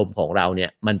อารมณ์ของเราเนี่ย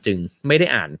มันจึงไม่ได้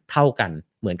อ่านเท่ากัน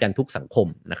เหมือนกันทุกสังคม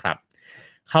นะครับ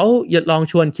เขาลอง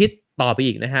ชวนคิดต่อไป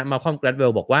อีกนะฮะมาคอม แกรดเว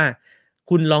ลบอกว่า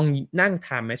คุณลองนั่ง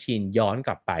time machine ย้อนก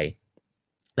ลับไป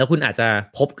แล้วคุณอาจจะ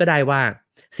พบก็ได้ว่า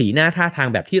สีหน้าท่าทาง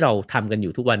แบบที่เราทำกันอ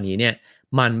ยู่ทุกวันนี้เนี่ย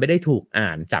มันไม่ได้ถูกอ่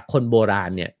านจากคนโบราณ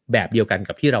เนี่ยแบบเดียวกัน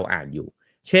กับที่เราอ่านอยู่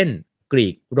เช่นกรี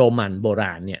กโรมันโบร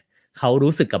าณเนี่ยเขา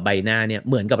รู้สึกกับใบหน้าเนี่ย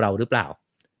เหมือนกับเราหรือเปล่า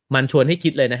มันชวนให้คิ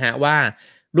ดเลยนะฮะว่า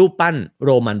รูปปั้นโ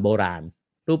รมันโบราณ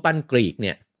รูปปั้นกรีกเ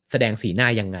นี่ยแสดงสีหน้า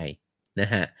ยังไงน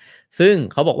ะฮะซึ่ง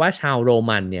เขาบอกว่าชาวโร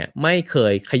มันเนี่ยไม่เค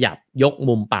ยขยับยก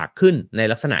มุมปากขึ้นใน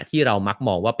ลักษณะที่เรามักม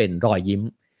องว่าเป็นรอยยิ้ม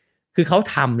คือเขา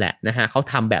ทำแหละนะฮะเขา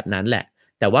ทำแบบนั้นแหละ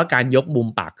แต่ว่าการยกมุม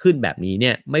ปากขึ้นแบบนี้เ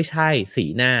นี่ยไม่ใช่สี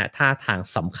หน้าท่าทาง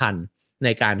สำคัญใน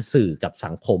การสื่อกับ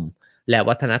สังคมและ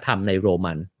วัฒนธรรมในโร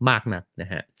มันมากนักน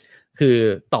ะฮะคือ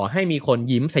ต่อให้มีคน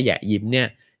ยิ้มแสยะยิ้มเนี่ย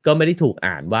ก็ไม่ได้ถูก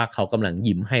อ่านว่าเขากำลัง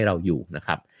ยิ้มให้เราอยู่นะค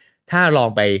รับถ้าลอง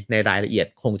ไปในรายละเอียด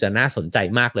คงจะน่าสนใจ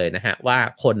มากเลยนะฮะว่า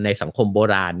คนในสังคมโบ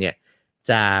ราณเนี่ย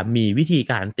จะมีวิธี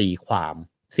การตีความ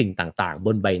สิ่งต่างๆบ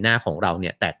นใบหน้าของเราเนี่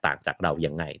ยแตกต่างจากเรา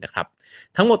ยังไงนะครับ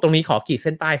ทั้งหมดตรงนี้ขอขีดเ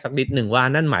ส้นใต้สักนิดหนึ่งว่า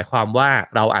นั่นหมายความว่า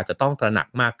เราอาจจะต้องตระหนัก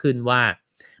มากขึ้นว่า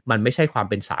มันไม่ใช่ความ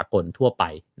เป็นสากลทั่วไป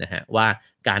นะฮะว่า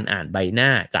การอ่านใบหน้า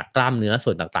จากกล้ามเนื้อส่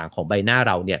วนต่างๆของใบหน้า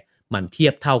เราเนี่ยมันเที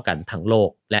ยบเท่ากันทั้งโลก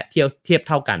และเทียบ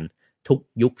เท่ากันทุก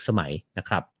ยุคสมัยนะ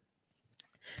ครับ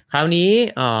คราวนี้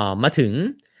มาถึง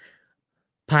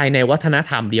ภายในวัฒน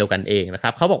ธรรมเดียวกันเองนะครั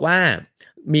บเขาบอกว่า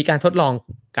มีการทดล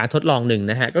องหนึ่ง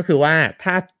นะฮะก็คือว่า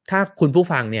ถ้าคุณผู้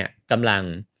ฟังเนี่ยกำ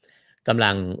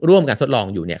ลังร่วมการทดลอง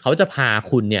อยู่เนี่ยเขาจะพา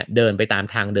คุณเนี่ยเดินไปตาม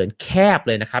ทางเดินแคบเ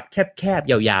ลยนะครับแคบ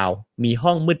ยาวๆมีห้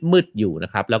องมืดๆอยู่น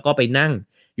ะครับแล้วก็ไปนั่ง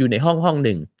อยู่ในห้องห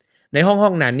นึ่งในห้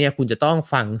องนั้นเนี่ยคุณจะต้อง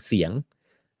ฟังเสี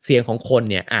ยงของคน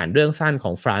เนี่ยอ่านเรื่องสั้นข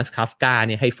องฟรานซ์คาฟกาเ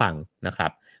นี่ยให้ฟังนะครั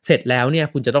บเสร็จแล้วเนี่ย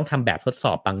คุณจะต้องทำแบบทดส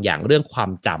อบบางอย่างเรื่องควา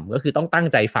มจำก็คือต้องตั้ง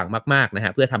ใจฟังมากๆนะฮ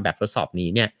ะเพื่อทำแบบทดสอบนี้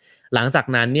เนี่ยหลังจาก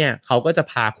นั้นเนี่ยเขาก็จะ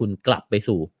พาคุณกลับไป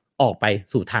ออกไป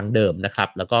สู่ทางเดิมนะครับ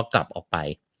แล้วก็กลับออกไป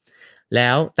แล้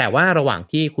วแต่ว่าระหว่าง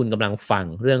ที่คุณกำลังฟัง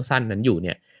เรื่องสั้นนั้นอยู่เ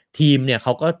นี่ยทีมเนี่ยเข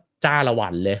าก็จ้าละวั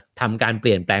นเลยทำการเป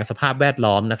ลี่ยนแปลงสภาพแวด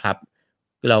ล้อมนะครับ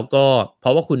แล้วก็เพรา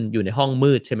ะว่าคุณอยู่ในห้อง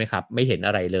มืดใช่ไหมครับไม่เห็นอ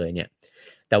ะไรเลยเนี่ย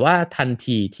แต่ว่าทัน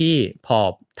ทีที่พอ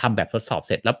ทำแบบทดสอบเ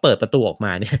สร็จแล้วเปิดประตูออกม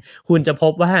าเนี่ยคุณจะพ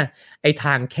บว่าไอ้ท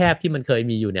างแคบที่มันเคย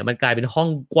มีอยู่เนี่ยมันกลายเป็นห้อง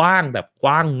กว้างแบบก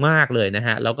ว้างมากเลยนะฮ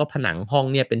ะแล้วก็ผนังห้อง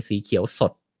เนี่ยเป็นสีเขียวส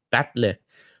ดแป๊ดเลย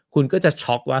คุณก็จะ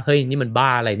ช็อกว่าเฮ้ยนี่มันบ้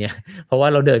าอะไรเนี่ยเพราะว่า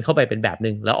เราเดินเข้าไปเป็นแบบนึ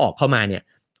งแล้วออกมาเนี่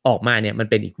ยมัน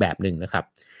เป็นอีกแบบนึงนะครับ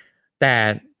แต่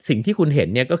สิ่งที่คุณเห็น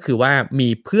เนี่ยก็คือว่ามี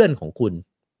เพื่อนของคุณ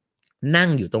นั่ง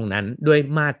อยู่ตรงนั้นด้วย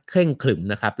มาดเคร่งขรึม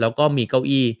นะครับแล้วก็มีเก้า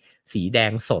อี้สีแด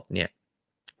งสดเนี่ย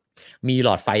มีหล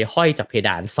อดไฟห้อยจากเพด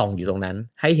านส่องอยู่ตรงนั้น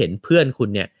ให้เห็นเพื่อนคุณ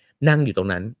เนี่ยนั่งอยู่ตรง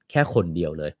นั้นแค่คนเดีย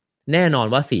วเลยแน่นอน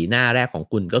ว่าสีหน้าแรกของ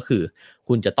คุณก็คือ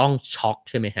คุณจะต้องช็อก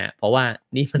ใช่ไหมฮะเพราะว่า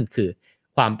นี่มันคือ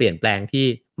ความเปลี่ยนแปลงที่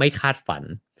ไม่คาดฝัน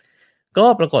ก็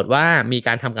ปรากฏว่ามีก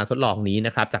ารทำการทดลองนี้น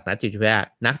ะครับจากนักจิ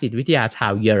ตวิทยาชา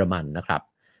วเยอรมันนะครับ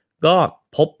ก็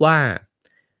พบว่า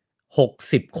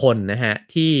60คนนะฮะ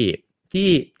ที่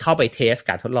เข้าไปเทส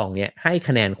การทดลองเนี้ยให้ค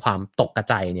ะแนนความตกกระ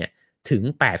จายเนี่ยถึง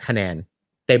8คะแนน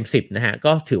เ เต็ม10นะฮะ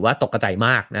ก็ถือว่าตกใจม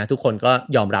ากนะทุกคนก็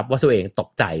ยอมรับว่าตัวเองตก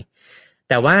ใจ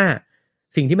แต่ว่า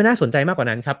สิ่งที่มันน่าสนใจมากกว่า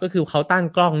นั้นครับก็คือเขาตั้ง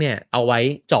กล้องเนี่ยเอาไว้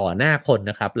จ่อหน้าคน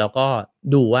นะครับแล้วก็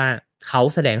ดูว่าเขา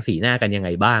แสดงสีหน้ากันยังไง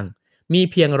บ้างมี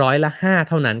เพียง5%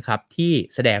เท่านั้นครับที่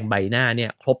แสดงใบหน้าเนี่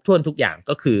ยครบถ้วนทุกอย่าง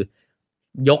ก็คือ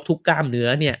ยกทุกกล้ามเนื้อ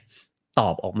เนี่ยตอ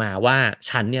บออกมาว่า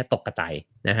ฉันเนี่ยตกใจ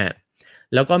นะฮะ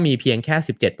แล้วก็มีเพียงแค่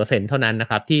17%เท่านั้นนะ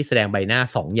ครับที่แสดงใบหน้า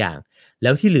2อย่างแล้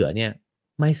วที่เหลือเนี่ย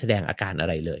ไม่แสดงอาการอะ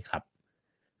ไรเลยครับ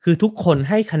คือทุกคน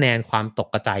ให้คะแนนความต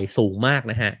กใจสูงมาก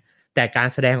นะฮะแต่การ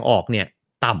แสดงออกเนี่ย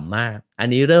ต่ำมากอัน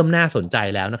นี้เริ่มน่าสนใจ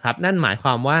แล้วนะครับนั่นหมายคว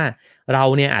ามว่าเรา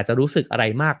เนี่ยอาจจะรู้สึกอะไร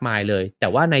มากมายเลยแต่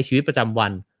ว่าในชีวิตประจำวั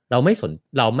นเราไม่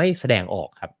แสดงออก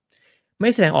ครับไม่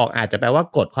แสดงออกอาจจะแปลว่า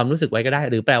กดความรู้สึกไว้ก็ได้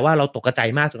หรือแปลว่าเราตกใจ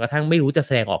มากจนกระทั่งไม่รู้จะแ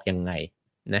สดงออกยังไง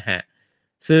นะฮะ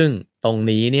ซึ่งตรง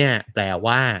นี้เนี่ยแปล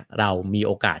ว่าเรามีโ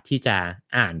อกาสที่จะ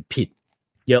อ่านผิด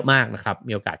เยอะมากนะครับ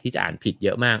มีโอกาสที่จะอ่านผิดเย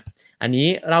อะมากอันนี้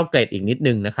เล่าเกรดอีกนิด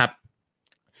นึงนะครับ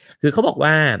คือเขาบอก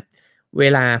ว่าเว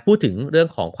ลาพูดถึงเรื่อง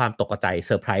ของความตกใจเ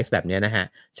ซอร์ไพรส์แบบนี้นะฮะ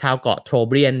ชาวเกาะโทรเ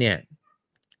บียนเนี่ย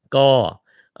ก็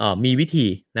มีวิธี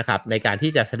นะครับในการ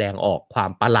ที่จะแสดงออกควา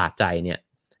มประหลาดใจเนี่ย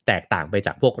แตกต่างไปจ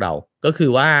ากพวกเราก็คื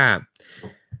อว่า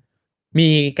มี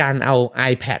การเอา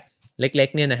iPad เล็ก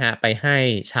ๆเนี่ยนะฮะไปให้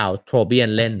ชาวโทรเบียน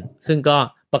เล่นซึ่งก็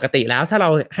ปกติแล้วถ้าเรา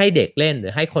ให้เด็กเล่นหรื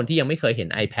อให้คนที่ยังไม่เคยเห็น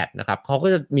iPad นะครับเขาก็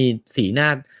จะมีสีหน้า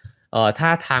ท่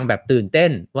าทางแบบตื่นเต้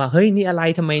นว่าเฮ้ยนี่อะไร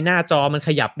ทำไมหน้าจอมันข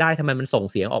ยับได้ทำไมมันส่ง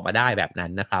เสียงออกมาได้แบบนั้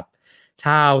นนะครับช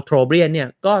าวโทรเบียนเนี่ย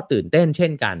ก็ตื่นเต้นเช่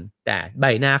นกันแต่ใบ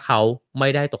หน้าเขาไม่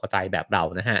ได้ตกใจแบบเรา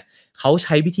นะฮะเขาใ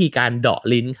ช้วิธีการเดาะ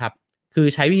ลิ้นครับคือ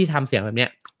ใช้วิธีทำเสียงแบบเนี้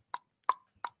ย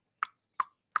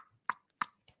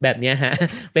แบบนี้ฮะ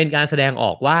เป็นการแสดงอ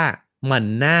อกว่ามัน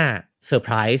น่าเซอร์ไพ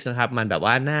รส์นะครับมันแบบ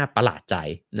ว่าน่าประหลาดใจ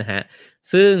นะฮะ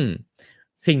ซึ่ง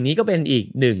สิ่งนี้ก็เป็นอีก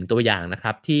หนึ่งตัวอย่างนะค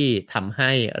รับที่ทำใ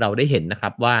ห้เราได้เห็นนะครั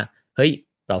บว่าเฮ้ย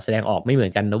เราแสดงออกไม่เหมือ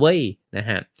นกันนะเว้ยนะ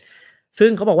ฮะซึ่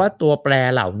งเขาบอกว่าตัวแปร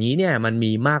เหล่านี้เนี่ยมัน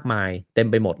มีมากมายเต็ม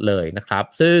ไปหมดเลยนะครับ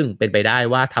ซึ่งเป็นไปได้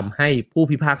ว่าทำให้ผู้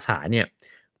พิพากษาเนี่ย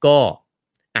ก็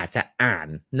อาจจะอ่าน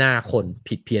หน้าคน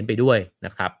ผิดเพี้ยนไปด้วยน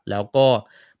ะครับแล้วก็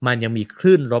มันยังมีค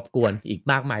ลื่นรบกวนอีก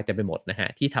มากมายเต็มไปหมดนะฮะ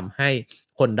ที่ทำให้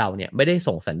คนเราเนี่ยไม่ได้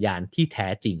ส่งสัญญาณที่แท้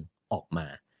จริงออกมา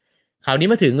คราวนี้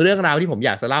มาถึงเรื่องราวที่ผมอย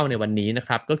ากจะเล่าในวันนี้นะค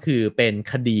รับก็คือเป็น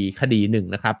คดีหนึ่ง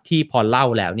นะครับที่พอเล่า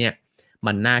แล้วเนี่ย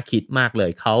มันน่าคิดมากเล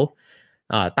ยเขา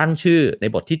ตั้งชื่อใน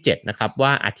บทที่7นะครับว่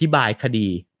าอธิบายคดี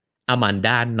อแมนด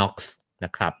าน็อกซ์น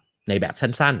ะครับในแบบ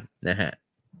สั้นๆนะฮะ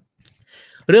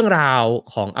เรื่องราว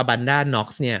ของอแมนดาน็อก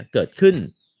ซ์เนี่ยเกิดขึ้น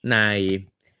ใน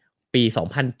ปี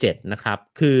2007นะครับ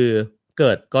คือเ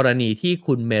กิดกรณีที่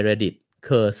คุณเมเรดิธเค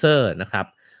อร์เซอร์นะครับ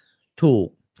ถูก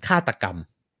ฆาตกรรม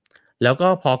แล้วก็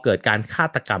พอเกิดการฆา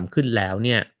ตกรรมขึ้นแล้วเ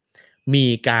นี่ยมี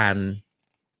การ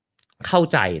เข้า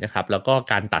ใจนะครับแล้วก็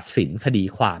การตัดสินคดี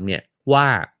ความเนี่ยว่า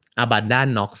อแมนดา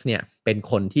น็อกซ์เนี่ยเป็น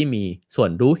คนที่มีส่ว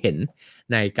นรู้เห็น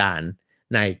ใน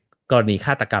กรณีฆ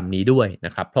าตกรรมนี้ด้วยน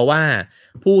ะครับเพราะว่า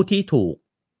ผู้ที่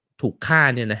ถูกฆ่า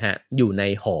เนี่ยนะฮะอยู่ใน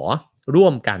หอร่ว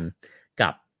มกันกั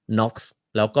บน็อกซ์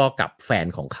แล้วก็กับแฟน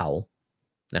ของเขา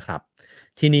นะครับ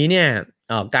ทีนี้เนี่ย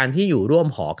การที่อยู่ร่วม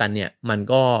หอกันเนี่ยมัน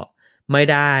ก็ไม่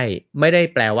ได้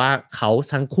แปลว่าเขา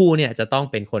ทั้งคู่เนี่ยจะต้อง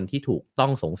เป็นคนที่ถูกต้อ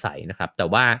งสงสัยนะครับแต่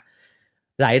ว่า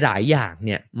หลายๆอย่างเ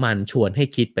นี่ยมันชวนให้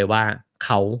คิดไปว่าเข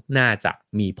าน่าจะ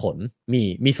มีผล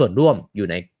มีส่วนร่วมอ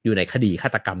ยู่ในคดีฆา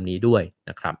ตกรรมนี้ด้วย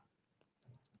นะครับ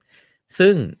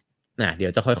ซึ่งเดี๋ย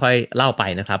วจะค่อยๆเล่าไป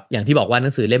นะครับอย่างที่บอกว่าหนั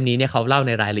งสือเล่มนี้เนี่ยเขาเล่าใ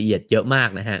นรายละเอียดเยอะมาก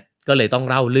นะฮะก็เลยต้อง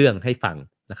เล่าเรื่องให้ฟัง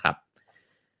นะครับ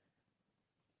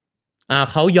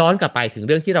เขาย้อนกลับไปถึงเ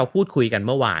รื่องที่เราพูดคุยกันเ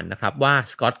มื่อวานนะครับว่า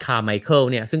สกอตต์คาร์ไมเคิล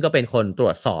เนี่ยซึ่งก็เป็นคนตร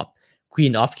วจสอบ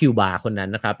Queen of Cuba คนนั้น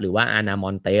นะครับหรือว่า Ana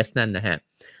Montes นั่นนะฮะ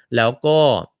แล้วก็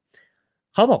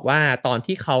เขาบอกว่าตอน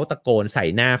ที่เขาตะโกนใส่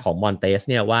หน้าของ Montes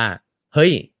เนี่ยว่าเฮ้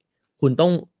ยคุณต้อ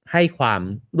งให้ความ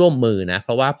ร่วมมือนะเพ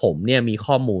ราะว่าผมเนี่ยมี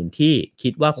ข้อมูลที่คิ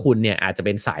ดว่าคุณเนี่ยอาจจะเ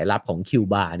ป็นสายลับของคิว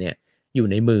บาเนี่ยอยู่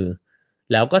ในมือ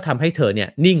แล้วก็ทำให้เธอเนี่ย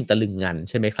นิ่งตะลึงงัน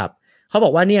ใช่ไหมครับเขาบ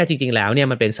อกว่าเนี่ยจริงๆแล้วเนี่ย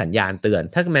มันเป็นสัญญาณเตือน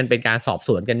ถ้ามันเป็นการสอบส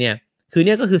วนกันเนี่ยคือเ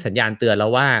นี่ยก็คือสัญญาณเตือนแล้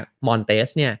วว่ามอนเตส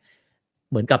เนี่ย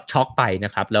เหมือนกับช็อกไปน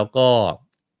ะครับแล้วก็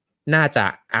น่าจะ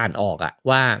อ่านออกอะ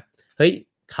ว่าเฮ้ย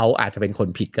เขาอาจจะเป็นคน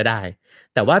ผิดก็ได้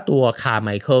แต่ว่าตัวคาร์ไม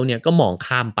เคิลเนี่ยก็มอง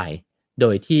ข้ามไปโด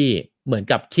ยที่เหมือน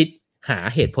กับคิดหา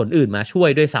เหตุผลอื่นมาช่วย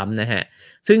ด้วยซ้ำนะฮะ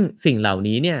ซึ่งสิ่งเหล่า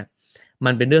นี้เนี่ย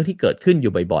มันเป็นเรื่องที่เกิดขึ้นอ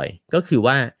ยู่บ่อยๆก็คือ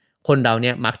ว่าคนเราเ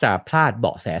นี่ยมักจะพลาดเบ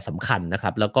าะแสสำคัญนะค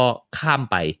รับแล้วก็ข้าม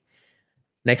ไป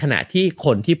ในขณะที่ค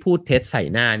นที่พูดเท็จใส่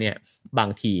หน้าเนี่ยบา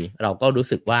งทีเราก็รู้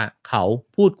สึกว่าเขา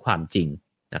พูดความจริง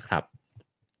นะครับ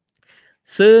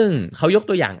ซึ่งเขายก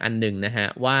ตัวอย่างอันหนึ่งนะฮะ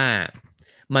ว่า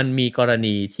มันมีกร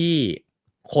ณีที่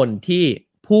คนที่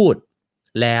พูด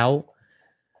แล้ว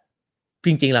จ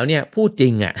ริงๆแล้วเนี่ยพูดจริ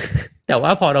งอ่ะ แต่ว่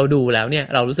าพอเราดูแล้วเนี่ย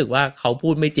เรารู้สึกว่าเขาพู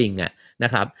ดไม่จริงอ่ะน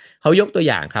ะครับเขายกตัว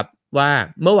อย่างครับว่า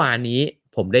เมื่อวานนี้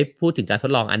ผมได้พูดถึงการท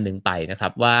ดลองอันหนึงไปนะครั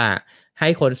บว่าให้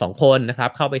คน2คนนะครับ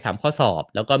เข้าไปทำข้อสอบ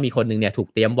แล้วก็มีคนหนึงเนี่ยถูก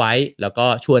เตรียมไว้แล้วก็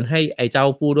ชวนให้ไอ้เจ้า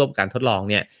ผู้ร่วมการทดลอง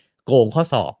เนี่ยโกงข้อ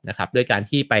สอบนะครับด้วยการ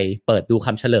ที่ไปเปิดดูค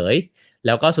ำเฉลยแ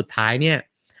ล้วก็สุดท้ายเนี่ย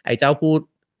ไอ้เจ้าผู้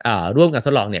ร่วมการท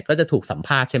ดลองเนี่ยก็จะถูกสัมภ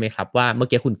าษณ์ใช่ไหมครับว่าเมื่อ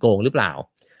กี้คุณโกงหรือเปล่า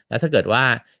แล้วถ้าเกิดว่า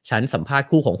ฉันสัมภาษณ์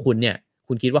คู่ของคุณเนี่ย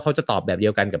คุณคิดว่าเขาจะตอบแบบเดี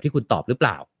ยวกันกับที่คุณตอบหรือเป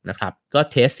ล่านะครับก็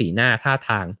เทสสีหน้าท่า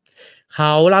ทางเข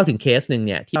าเล่าถึงเคสหนึ่งเ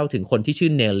นี่ยที่เล่าถึงคนที่ชื่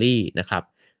อเนลลี่นะครับ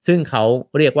ซึ่งเขา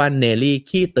เรียกว่าเนลลี่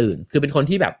ขี้ตื่นคือเป็นคน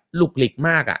ที่แบบลุกลิกม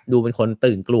ากอ่ะดูเป็นคน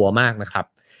ตื่นกลัวมากนะครับ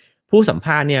ผู้สัมภ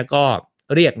าษณ์เนี่ยก็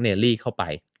เรียกเนลลี่เข้าไป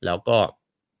แล้วก็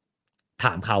ถ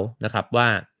ามเขานะครับว่า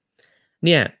เ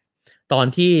นี่ยตอน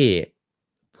ที่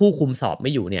ผู้คุมสอบไ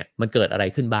ม่อยู่เนี่ยมันเกิดอะไร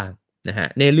ขึ้นบ้างนะฮะ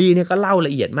เนลลี่เนี่ยก็เล่าล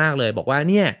ะเอียดมากเลยบอกว่า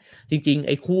เนี่ยจริงๆไ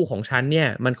อ้คู่ของฉันเนี่ย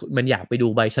มันอยากไปดู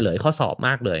ใบเฉลยข้อสอบม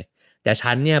ากเลยแต่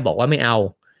ฉันเนี่ยบอกว่าไม่เอา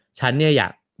ฉันเนี่ย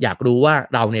อยากรู้ว่า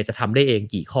เราเนี่ยจะทำได้เอง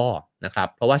กี่ข้อนะครับ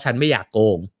เพราะว่าฉันไม่อยากโก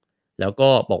งแล้วก็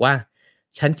บอกว่า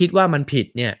ฉันคิดว่ามันผิด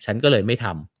เนี่ยฉันก็เลยไม่ท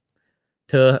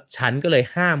ำฉันก็เลย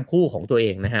ห้ามคู่ของตัวเอ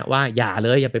งนะฮะว่าอย่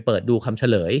าไปเปิดดูคำเฉ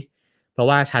ลยเพราะ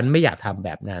ว่าฉันไม่อยากทำแบ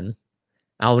บนั้น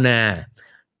เอานา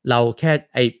เราแค่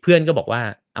ไอ้เพื่อนก็บอกว่า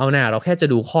เอานาเราแค่จะ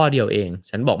ดูข้อเดียวเอง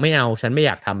ฉันบอกไม่เอาฉันไม่อ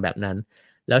ยากทำแบบนั้น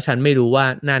แล้วฉันไม่รู้ว่า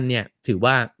นั่นเนี่ยถือ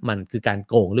ว่ามันคือการ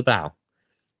โกงหรือเปล่า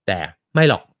แต่ไม่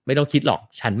หรอกไม่ต้องคิดหรอก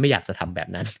ฉันไม่อยากจะทำแบบ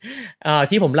นั้น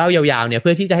ที่ผมเล่ายาวๆเนี่ยเ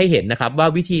พื่อที่จะให้เห็นนะครับว่า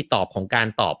วิธีตอบของการ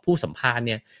ตอบผู้สัมภาษณ์เ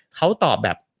นี่ยเขาตอบแบ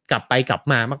บกลับไปกลับ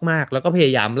มามากๆแล้วก็พย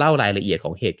ายามเล่ารายละเอียดข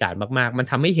องเหตุการณ์มากๆมัน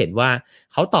ทำให้เห็นว่า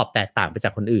เขาตอบแตกต่างไปจา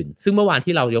กคนอื่นซึ่งเมื่อวาน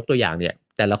ที่เรายกตัวอย่างเนี่ย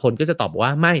แต่ละคนก็จะตอบว่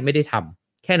าไม่ได้ท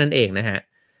ำแค่นั้นเองนะฮะ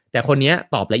แต่คนนี้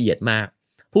ตอบละเอียดมาก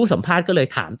ผู้สัมภาษณ์ก็เลย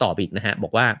ถามตอบอีกนะฮะบอ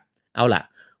กว่าเอาล่ะ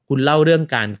คุณเล่าเรื่อง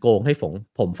การโกงให้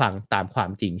ผมฟังตามความ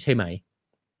จริงใช่ไหม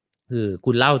คือ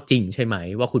คุณเล่าจริงใช่ไหม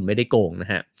ว่าคุณไม่ได้โกงน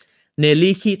ะฮะเนล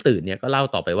ลี่ขี้ตื่นเนี่ยก็เล่า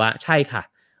ต่อไปว่าใช่ค่ะ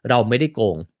เราไม่ได้โก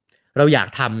งเราอยาก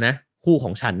ทำนะคู่ข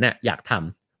องฉันเนี่ยอยากท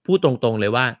ำพูดตรงๆเล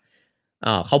ยว่า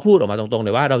เขาพูดออกมาตรงๆเล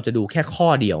ยว่าเราจะดูแค่ข้อ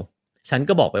เดียวฉัน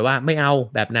ก็บอกไปว่าไม่เอา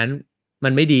แบบนั้นมั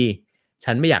นไม่ดี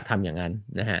ฉันไม่อยากทำอย่างนั้น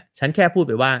นะฮะฉันแค่พูด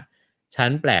ไปว่าฉัน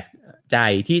แปลกใจ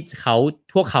ที่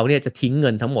พวกเขาเนี่ยจะทิ้งเงิ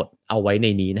นทั้งหมดเอาไว้ใน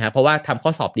นี้นะฮะเพราะว่าทำข้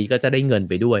อสอบดีก็จะได้เงิน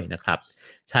ไปด้วยนะครับ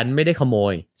ฉันไม่ได้ขโม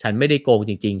ยฉันไม่ได้โกง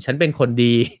จริงๆฉันเป็นคน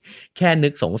ดีแค่นึ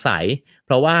กสงสัยเพ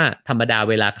ราะว่าธรรมดา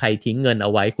เวลาใครทิ้งเงินเอ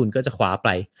าไว้คุณก็จะคว้าไป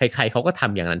ใครๆเขาก็ท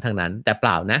ำอย่างนั้นทั้งนั้นแต่เป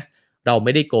ล่านะเราไ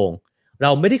ม่ได้โกงเร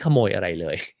าไม่ได้ขโมยอะไรเล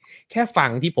ยแค่ฟัง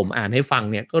ที่ผมอ่านให้ฟัง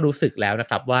เนี่ยก็รู้สึกแล้วนะ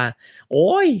ครับว่าโ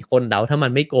อ้ยคนเราถ้ามั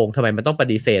นไม่โกงทำไมมันต้องป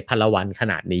ฏิเสธพลวันข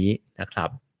นาดนี้นะครับ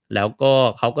แล้วก็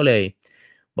เขาก็เลย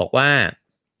บอกว่า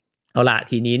เอาละ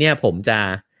ทีนี้เนี่ยผมจะ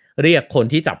เรียกคน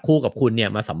ที่จับคู่กับคุณเนี่ย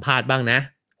มาสัมภาษณ์บ้างนะ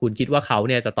คุณคิดว่าเขา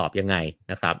เนี่ยจะตอบยังไง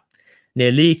นะครับเน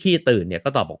ลลี่ขี้ตื่นเนี่ยก็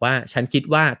ตอบบอกว่าฉันคิด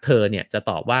ว่าเธอเนี่ยจะ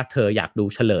ตอบว่าเธออยากดู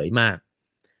เฉลยมาก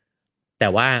แต่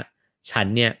ว่าฉัน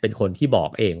เนี่ยเป็นคนที่บอก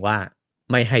เองว่า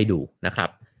ไม่ให้ดูนะครับ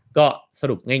ก็ส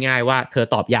รุปง่ายๆว่าเธอ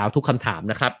ตอบยาวทุกคำถาม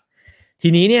นะครับที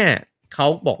นี้เนี่ยเขา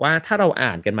บอกว่าถ้าเรา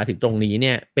อ่านกันมาถึงตรงนี้เ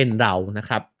นี่ยเป็นเรานะค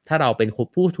รับถ้าเราเป็น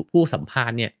ผู้สัมภา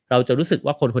ษณ์เนี่ยเราจะรู้สึก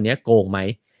ว่าคนคนนี้โกงไหม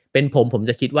เป็นผม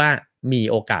จะคิดว่ามี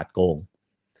โอกาสโกง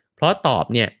เพราะตอบ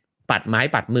เนี่ยปัดไม้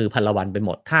ปัดมือพลวันไปหม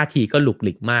ดท่าทีก็หลุกห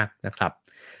ลิกมากนะครับ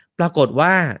ปรากฏว่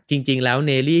าจริงๆแล้วเ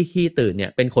นลลี่ขี้ตื่นเนี่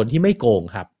ยเป็นคนที่ไม่โกง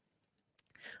ครับ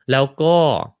แล้วก็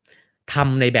ท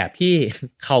ำในแบบที่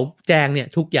เขาแจ้งเนี่ย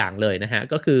ทุกอย่างเลยนะฮะ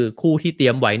ก็คือคู่ที่เตรี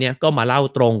ยมไว้เนี่ยก็มาเล่า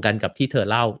ตรงกันกับที่เธอ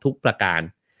เล่าทุกประการ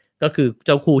ก็คือเ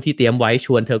จ้าคู่ที่เตรียมไว้ช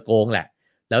วนเธอโกงแหละ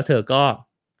แล้วเธอก็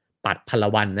ปัดพล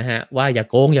วันนะฮะว่าอย่า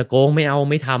โกงไม่เอา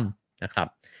ไม่ทำนะครับ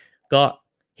ก็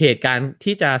เหตุการณ์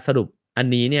ที่จะสรุปอัน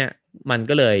นี้เนี่ยมัน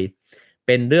ก็เลยเ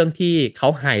ป็นเรื่องที่เขา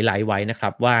ไฮไลท์ไว้นะครั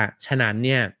บว่าฉะนั้นเ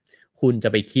นี่ยคุณจะ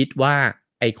ไปคิดว่า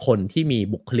ไอ้คนที่มี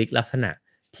บุคลิกลักษณะ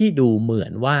ที่ดูเหมือ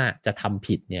นว่าจะทำ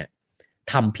ผิดเนี่ย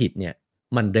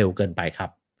มันเร็วเกินไปครับ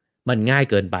มันง่าย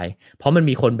เกินไปเพราะมัน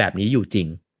มีคนแบบนี้อยู่จริง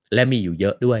และมีอยู่เย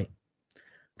อะด้วย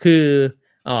คือ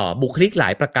บุคลิกหลา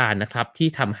ยประการนะครับที่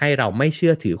ทำให้เราไม่เชื่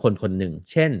อถือคนคนหนึ่ง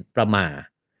เช่นประหม่า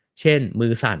เช่นมื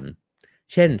อสั่น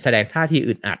เช่นแสดงท่าที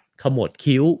อึดอัดขมวด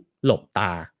คิ้วหลบต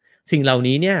าสิ่งเหล่า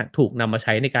นี้เนี่ยถูกนำมาใ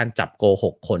ช้ในการจับโกห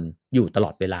กคนอยู่ตลอ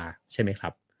ดเวลาใช่ไหมครั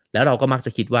บแล้วเราก็มักจ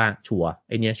ะคิดว่าชัวร์ไ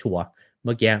อเนี้ยชัวร์เ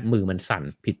มื่อกี้มือมันสั่น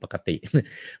ผิดปกติ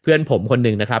เพื่อนผมคนห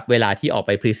นึ่งนะครับเวลาที่ออกไ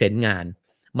ปพรีเซนต์งาน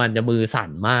มันจะมือสั่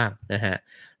นมากนะฮะ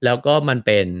แล้วก็มันเ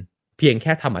ป็นเพียงแ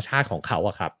ค่ธรรมชาติของเขา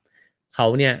อะครับเขา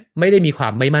เนี่ยไม่ได้มีควา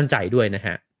มไม่มั่นใจด้วยนะฮ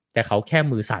ะแต่เขาแค่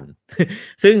มือสั่น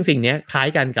ซึ่งสิ่งนี้คล้าย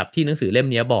กันกับที่หนังสือเล่ม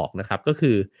นี้บอกนะครับก็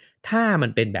คือถ้ามั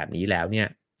นเป็นแบบนี้แล้วเนี่ย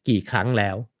กี่ครั้งแล้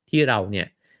วที่เราเนี่ย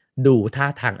ดูท่า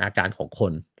ทางอาการของค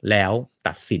น แล้ว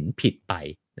ตัดสินผิดไป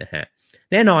นะฮะ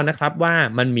แน่นอนนะครับว่า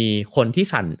มันมีคนที่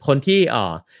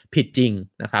ผิดจริง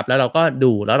นะครับแล้วเราก็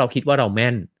ดูแล้วเราคิดว่าเราแม่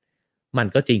นมัน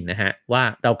ก็จริงนะฮะว่า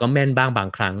เราก็แม่นบ้างบาง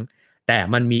ครั้งแต่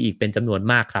มันมีอีกเป็นจำนวน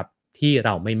มากครับที่เร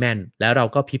าไม่แม่นแล้วเรา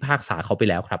ก็พิพากษาเขาไป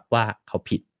แล้วครับว่าเขา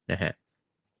ผิดนะฮะ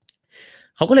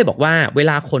เขาก็เลยบอกว่าเว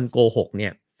ลาคนโกหกเนี่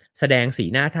ยแสดงสี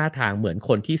หน้าท่าทางเหมือนค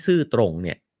นที่ซื่อตรงเ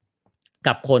นี่ย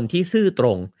กับคนที่ซื่อตร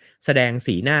งแสดง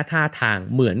สีหน้าท่าทาง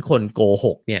เหมือนคนโกห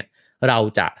กเนี่ยเรา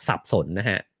จะสับสนนะ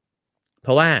ฮะเพ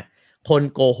ราะว่าคน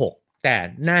โกหกแต่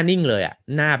หน้านิ่งเลยอ่ะ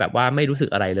หน้าแบบว่าไม่รู้สึก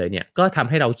อะไรเลยเนี่ยก็ทำ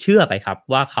ให้เราเชื่อไปครับ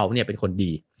ว่าเขาเนี่ยเป็นคน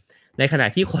ดีในขณะ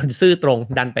ที่คนซื่อตรง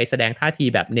ดันไปแสดงท่าที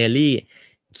แบบเนลลี่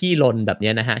ขี้ลนแบบ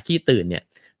นี้นะฮะขี้ตื่นเนี่ย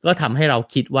ก็ทำให้เรา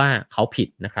คิดว่าเขาผิด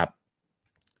นะครับ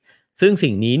ซึ่ง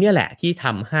สิ่งนี้เนี่ยแหละที่ท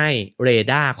ำให้เร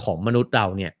ดาร์ของมนุษย์เรา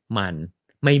เนี่ยมัน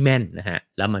ไม่แม่นนะฮะ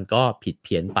แล้วมันก็ผิดเ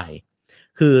พี้ยนไป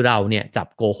คือเราเนี่ยจับ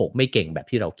โกหกไม่เก่งแบบ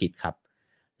ที่เราคิดครับ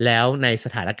แล้วในส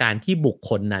ถานการณ์ที่บุค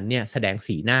คลนั้นเนี่ยแสดง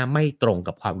สีหน้าไม่ตรง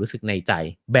กับความรู้สึกในใจ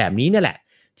แบบนี้เนี่ยแหละ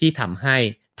ที่ทำให้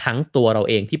ทั้งตัวเรา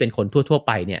เองที่เป็นคนทั่วๆไ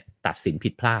ปเนี่ยตัดสินผิ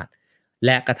ดพลาดแล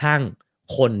ะกระทั่ง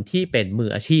คนที่เป็นมือ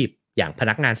อาชีพอย่างพ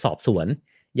นักงานสอบสวน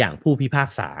อย่างผู้พิพาก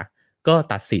ษาก็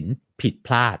ตัดสินผิดพ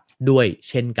ลาดด้วย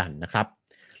เช่นกันนะครับ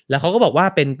แล้วเขาก็บอกว่า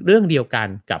เป็นเรื่องเดียวกัน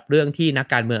กับเรื่องที่นัก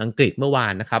การเมืองอังกฤษเมื่อวา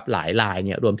นนะครับหลายรายเ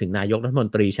นี่ยรวมถึงนายกรัฐมน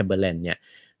ตรีแชมเบอร์เลนเนี่ย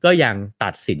ก็ยังตั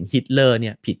ดสินฮิตเลอร์เ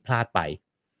นี่ยผิดพลาดไป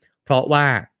เพราะว่า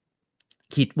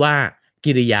คิดว่า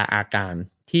กิริยาอาการ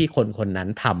ที่คนคนนั้น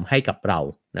ทำให้กับเรา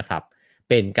นะครับ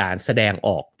เป็นการแสดงอ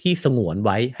อกที่สงวนไ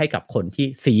ว้ให้กับคนที่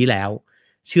สีแล้ว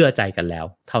เชื่อใจกันแล้ว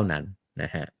เท่านั้นน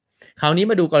ะฮะคราวนี้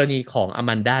มาดูกรณีของอแม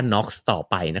นดา น็อกซ์ต่อ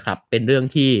ไปนะครับเป็นเรื่อง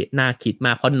ที่น่าคิดม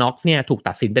ากเพราะน็อกซ์เนี่ยถูก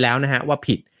ตัดสินไปแล้วนะฮะว่า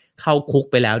ผิดเข้าคุก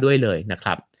ไปแล้วด้วยเลยนะค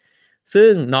รับซึ่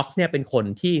งน็อกซ์เนี่ยเป็นคน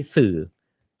ที่สื่อ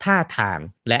ท่าทาง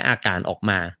และอาการออก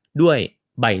มาด้วย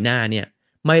ใบหน้าเนี่ย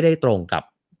ไม่ได้ตรงกับ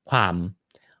ความ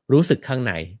รู้สึกข้างใ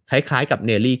นคล้ายๆกับเ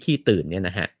นลลี่ขี้ตื่นเนี่ยน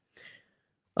ะฮะ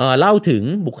เล่าถึง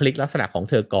บุคลิกลักษณะของ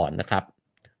เธอก่อนนะครับ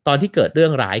ตอนที่เกิดเรื่อ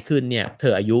งร้ายขึ้นเนี่ยเธ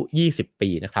ออายุ20 ปี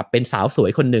นะครับเป็นสาวสว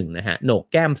ยคนหนึ่งนะฮะโหนก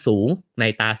แก้มสูงใน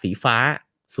ตาสีฟ้า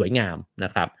สวยงามน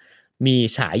ะครับมี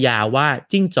ฉายาว่า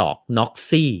จิ้งจอกน็อก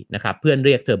ซี่นะครับเพื่อนเ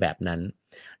รียกเธอแบบนั้น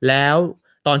แล้ว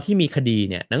ตอนที่มีคดี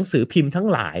เนี่ยหนังสือพิมพ์ทั้ง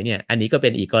หลายเนี่ยอันนี้ก็เป็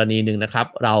นอีกกรณีหนึ่งนะครับ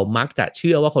เรามักจะเ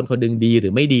ชื่อว่าคนคนหนึ่งดีหรื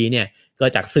อไม่ดีเนี่ยก็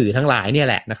จากสื่อทั้งหลายเนี่ย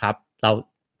แหละนะครับเรา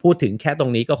พูดถึงแค่ตร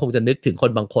งนี้ก็คงจะนึกถึงค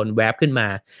นบางคนแวบขึ้นมา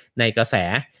ในกระแส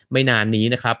ไม่นานนี้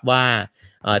นะครับว่า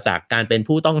จากการเป็น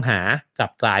ผู้ต้องหากลั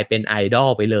บกลายเป็นไอดอล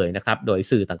ไปเลยนะครับโดย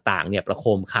สื่อต่างๆเนี่ยประโค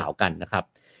มข่าวกันนะครับ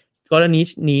กรณี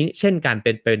นี้เช่นกันเ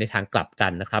ป็นไปในทางกลับกั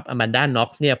นนะครับอแมนดา น็อก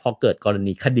ซ์เนี่ยพอเกิดกร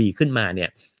ณีคดีขึ้นมาเนี่ย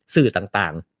สื่อต่า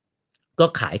งๆก็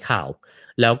ขายข่าว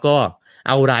แล้วก็เ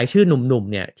อารายชื่อหนุ่ม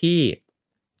ๆเนี่ยที่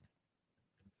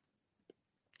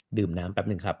ดื่มน้ำแป๊บ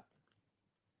นึงครับ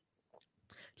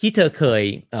ที่เธอเคย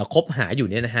คบหาอยู่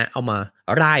เนี่ยนะฮะเอามา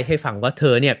ร่ายให้ฟังว่าเธ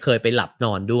อเนี่ยเคยไปหลับน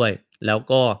อนด้วยแล้ว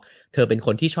ก็เธอเป็นค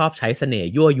นที่ชอบใช้เสน่ห์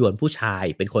ยั่วยวนผู้ชาย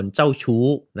เป็นคนเจ้าชู้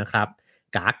นะครับ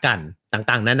กากัน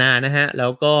ต่างๆนานานะฮะแล้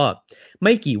วก็ไ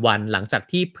ม่กี่วันหลังจาก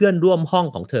ที่เพื่อนร่วมห้อง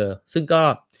ของเธอซึ่งก็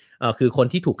คือคน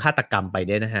ที่ถูกฆาตกรรมไปเ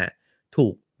นี่ยนะฮะถู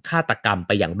กฆาตกรรมไ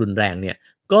ปอย่างรุนแรงเนี่ย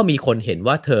ก็มีคนเห็น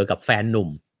ว่าเธอกับแฟนหนุ่ม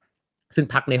ซึ่ง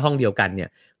พักในห้องเดียวกันเนี่ย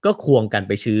ก็ควงกันไ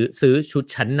ปซื้อชุด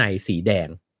ชั้นในสีแดง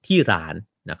ที่ร้าน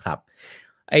นะครับ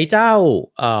ไอ้เจ้า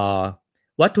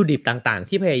วัตถุดิบต่างๆ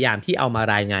ที่พยายามที่เอามา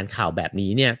รายงานข่าวแบบ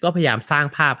นี้เนี่ยก็พยายามสร้าง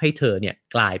ภาพให้เธอเนี่ย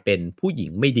กลายเป็นผู้หญิ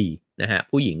งไม่ดีนะฮะ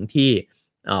ผู้หญิงที่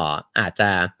อาจจะ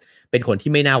เป็นคน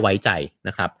ที่ไม่น่าไว้ใจน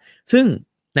ะครับซึ่ง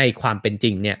ในความเป็นจ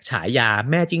ริงเนี่ยฉายา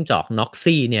แม่จิ้งจอกน็อก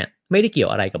ซี่เนี่ยไม่ได้เกี่ยว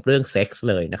อะไรกับเรื่องเซ็กส์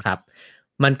เลยนะครับ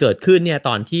มันเกิดขึ้นเนี่ยต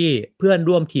อนที่เพื่อน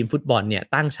ร่วมทีมฟุตบอลเนี่ย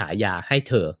ตั้งฉายาให้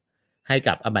เธอให้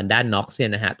กับอแมนดา น็อกซ์เนี่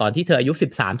ยนะฮะตอนที่เธออายุ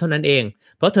13เท่านั้นเอง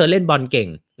เพราะเธอเล่นบอลเก่ง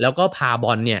แล้วก็พาบ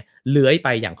อลเนี่ยเลื้อยไป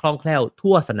อย่างคล่องแคล่ว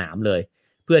ทั่วสนามเลย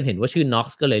เพื่อนเห็นว่าชื่อน็อก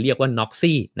ซ์ก็เลยเรียกว่าน็อก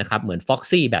ซี่นะครับเหมือนฟ็อก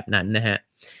ซี่แบบนั้นนะฮะ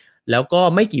แล้วก็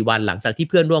ไม่กี่วันหลังจากที่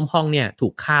เพื่อนร่วมห้องเนี่ยถู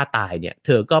กฆ่าตายเนี่ยเธ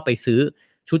อก็ไปซื้อ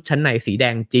ชุดชั้นในสีแด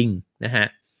งจริงนะฮะ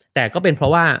แต่ก็เป็นเพรา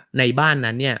ะว่าในบ้าน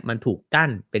นั้นเนี่ยมันถูกกั้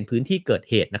นเป็นพื้นที่เกิด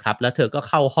เหตุนะครับแล้วเธอก็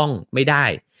เข้าห้องไม่ได้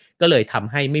ก็เลยท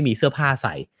ำให้ไม่มีเสื้อผ้าใ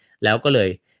ส่แล้วก็เลย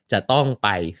จะต้องไป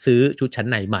ซื้อชุดชั้น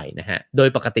ในใหม่นะฮะโดย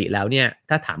ปกติแล้วเนี่ย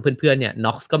ถ้าถามเพื่อนๆเนี่ยน็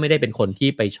อกซ์ก็ไม่ได้เป็นคนที่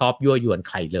ไปชอบยั่วยวน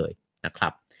ใครเลยนะครั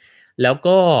บแล้ว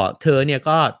ก็เธอเนี่ย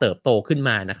ก็เติบโตขึ้น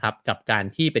มานะครับกับการ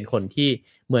ที่เป็นคนที่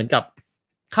เหมือนกับ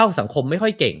เข้าสังคมไม่ค่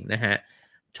อยเก่งนะฮะ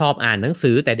ชอบอ่านหนัง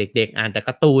สือแต่เด็กๆอ่านแต่ก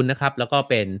าร์ตูนนะครับแล้วก็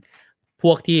เป็นพ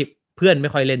วกที่เพื่อนไม่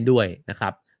ค่อยเล่นด้วยนะครั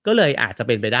บก็เลยอาจจะเ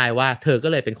ป็นไปได้ว่าเธอก็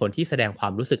เลยเป็นคนที่แสดงควา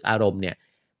มรู้สึกอารมณ์เนี่ย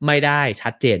ไม่ได้ชั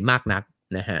ดเจนมากนัก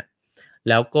นะฮะ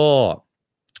แล้วก็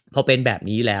พอเป็นแบบ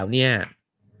นี้แล้วเนี่ย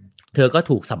เธอก็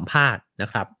ถูกสัมภาษณ์นะ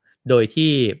ครับโดย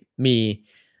ที่มี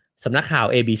สำนักข่าว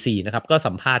ABC นะครับก็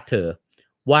สัมภาษณ์เธอ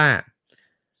ว่า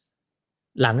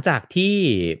หลังจากที่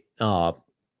เอ่อ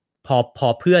พอ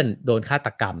เพื่อนโดนฆาต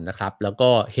กรรมนะครับแล้วก็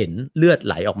เห็นเลือดไ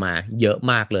หลออกมาเยอะ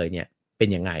มากเลยเนี่ยเป็น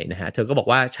ยังไงนะฮะเธอก็บอก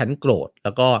ว่าฉันโกรธแ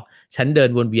ล้วก็ฉันเดิน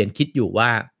วนเวียนคิดอยู่ว่า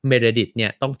เมเรดิธเนี่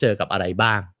ยต้องเจอกับอะไร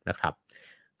บ้างนะครับ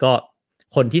ก็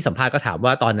คนที่สัมภาษณ์ก็ถาม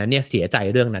ว่าตอนนั้นเนี่ยเสียใจ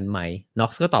เรื่องนั้นไหมน็อ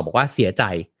กซ์ก็ตอบบอกว่าเสียใจ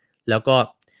แล้วก็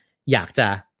อยากจะ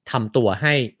ทำตัวใ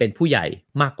ห้เป็นผู้ใหญ่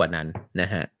มากกว่านั้นน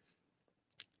ะฮะ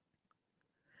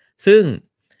ซึ่ง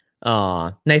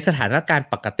ในสถานการณ์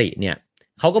ปกติเนี่ย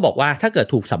เขาก็บอกว่าถ้าเกิด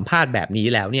ถูกสัมภาษณ์แบบนี้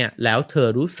แล้วเนี่ยแล้วเธอ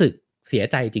รู้สึกเสีย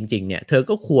ใจจริงๆเนี่ยเธอ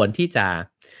ก็ควรที่จะ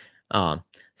เอ่อ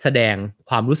แสดง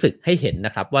ความรู้สึกให้เห็นน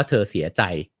ะครับว่าเธอเสียใจ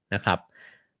นะครับ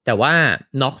แต่ว่า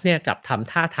น็อกซ์เนี่ยกลับท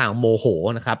ำท่าทางโมโห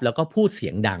นะครับแล้วก็พูดเสี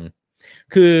ยงดัง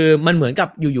คือมันเหมือนกับ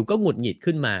อยู่ๆก็หงุดหงิด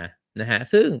ขึ้นมานะฮะ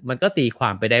ซึ่งมันก็ตีควา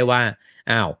มไปได้ว่า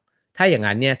อ้าวถ้าอย่าง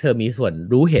นั้นเนี่ยเธอมีส่วน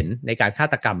รู้เห็นในการฆา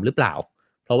ตกรรมหรือเปล่า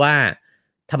เพราะว่า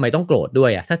ทำไมต้องโกรธด้ว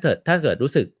ยอ่ะถ้าเกิด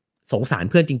รู้สึกสงสาร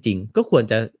เพื่อนจริงๆก็ควร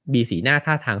จะมีสีหน้า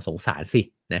ท่าทางสงสารสิ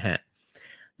นะฮะ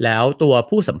แล้วตัว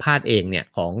ผู้สัมภาษณ์เองเนี่ย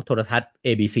ของโทรทัศน์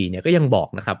ABC เนี่ยก็ยังบอก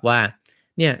นะครับว่า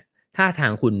เนี่ยท่าทา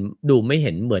งคุณดูไม่เ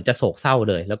ห็นเหมือนจะโศกเศร้า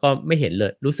เลยแล้วก็ไม่เห็นเล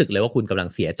ยรู้สึกเลยว่าคุณกำลัง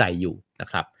เสียใจอยู่นะ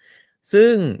ครับซึ่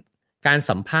งการ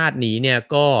สัมภาษณ์นี้เนี่ย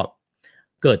ก็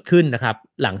เกิดขึ้นนะครับ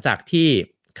หลังจากที่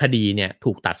คดีเนี่ย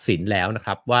ถูกตัดสินแล้วนะค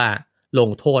รับว่าลง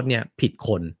โทษเนี่ยผิดค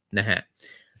นนะฮะ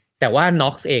แต่ว่าน็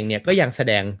อกซ์เองเนี่ยก็ยังแส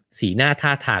ดงสีหน้าท่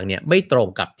าทางเนี่ยไม่ตรง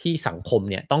กับที่สังคม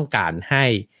เนี่ยต้องการให้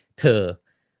เธอ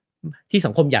ที่สั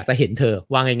งคมอยากจะเห็นเธอ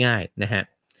ว่าง่ายๆนะฮะ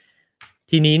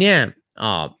ทีนี้เนี่ย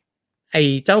ไอ้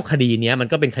เจ้าคดีเนี้ยมัน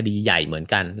ก็เป็นคดีใหญ่เหมือน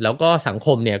กันแล้วก็สังค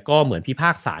มเนี่ยก็เหมือนพิพ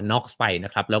ากษาน็อกซ์ไปน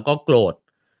ะครับแล้วก็โกรธ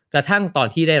กระทั่งตอน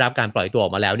ที่ได้รับการปล่อยตัวออ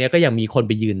กมาแล้วเนี่ยก็ยังมีคนไ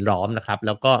ปยืนล้อมนะครับแ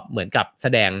ล้วก็เหมือนกับแส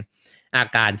ดงอา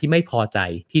การที่ไม่พอใจ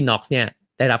ที่น็อกซ์เนี่ย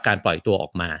ได้รับการปล่อยตัวออ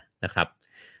กมานะครับ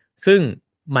ซึ่ง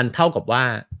มันเท่ากับว่า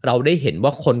เราได้เห็นว่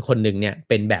าคนคนหนึ่งเนี่ย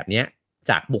เป็นแบบเนี้ย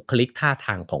จากบุคลิกท่าท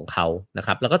างของเขานะค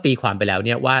รับแล้วก็ตีความไปแล้วเ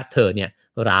นี่ยว่าเธอเนี่ย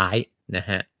ร้ายนะ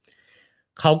ฮะ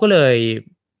เขาก็เลย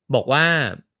บอกว่า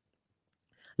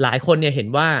หลายคนเนี่ยเห็น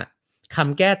ว่าค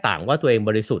ำแก้ต่างว่าตัวเอง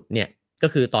บริสุทธิ์เนี่ยก็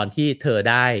คือตอนที่เธอ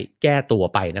ได้แก้ตัว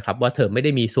ไปนะครับว่าเธอไม่ไ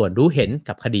ด้มีส่วนรู้เห็น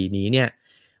กับคดีนี้เนี่ย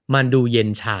มันดูเย็น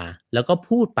ชาแล้วก็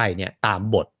พูดไปเนี่ยตาม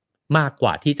บทมากก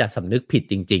ว่าที่จะสำนึกผิด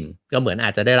จริงๆก็เหมือนอา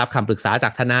จจะได้รับคำปรึกษาจา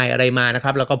กทนายอะไรมานะค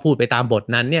รับแล้วก็พูดไปตามบท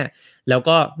นั้นเนี่ยแล้ว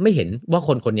ก็ไม่เห็นว่าค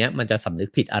นคนนี้มันจะสำนึก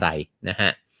ผิดอะไรนะฮ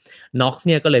ะน็อกซ์เ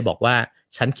นี่ยก็เลยบอกว่า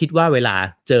ฉันคิดว่าเวลา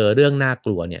เจอเรื่องน่าก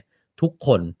ลัวเนี่ยทุกค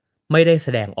นไม่ได้แส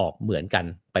ดงออกเหมือนกัน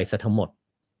ไปซะทั้งหมด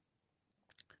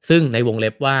ซึ่งในวงเล็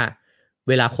บว่า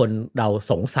เวลาคนเรา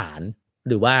สงสาร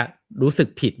หรือว่ารู้สึก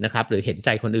ผิดนะครับหรือเห็นใจ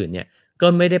คนอื่นเนี่ยก็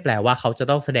ไม่ได้แปลว่าเขาจะ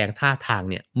ต้องแสดงท่าทาง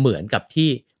เนี่ยเหมือนกับที่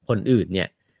คนอื่นเนี่ย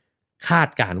คาด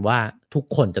การว่าทุก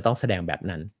คนจะต้องแสดงแบบ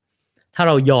นั้นถ้าเ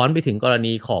ราย้อนไปถึงกร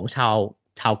ณีของช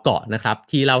าวเกาะนะครับ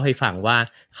ที่เล่าให้ฟังว่า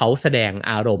เขาแสดง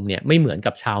อารมณ์เนี่ยไม่เหมือน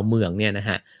กับชาวเมืองเนี่ยนะ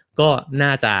ฮะก็น่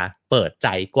าจะเปิดใจ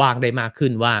กว้างได้มากขึ้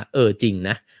นว่าจริงน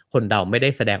ะคนเราไม่ได้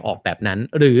แสดงออกแบบนั้น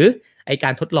หรือไอกา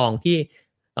รทดลองที่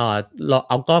เราเ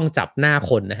อากล้องจับหน้า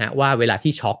คนนะฮะว่าเวลา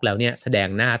ที่ช็อกแล้วเนี่ยแสดง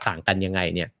หน้าต่างกันยังไง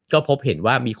เนี่ยก็พบเห็น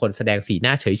ว่ามีคนแสดงสีหน้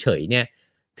าเฉยๆเนี่ย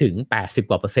ถึง80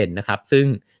กว่าเปอร์เซ็นต์นะครับซึ่ง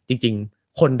จริง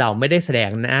ๆคนเราไม่ได้แสดง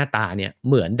หน้าตาเนี่ย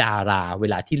เหมือนดาราเว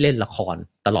ลาที่เล่นละคร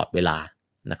ตลอดเวลา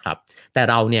นะครับแต่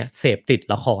เราเนี่ยเสพติด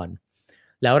ละคร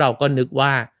แล้วเราก็นึกว่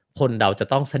าคนเราจะ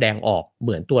ต้องแสดงออกเห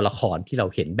มือนตัวละครที่เรา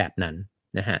เห็นแบบนั้น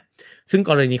นะฮะซึ่ง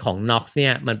กรณีของ Knox เนี่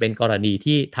ยมันเป็นกรณี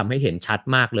ที่ทำให้เห็นชัด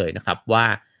มากเลยนะครับว่า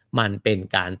มันเป็น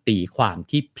การตีความ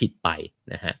ที่ผิดไป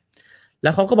นะฮะแล้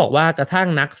วเขาก็บอกว่ากระทั่ง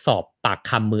นักสอบปาก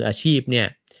คำมืออาชีพเนี่ย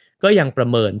ก็ยังประ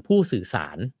เมินผู้สื่อสา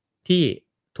รที่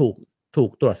ถูกถู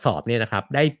กตรวจสอบเนี่ยนะครับ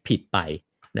ได้ผิดไป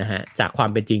นะฮะจากความ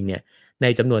เป็นจริงเนี่ยใน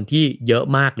จำนวนที่เยอะ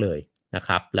มากเลยนะค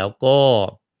รับแล้วก็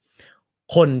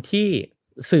คนที่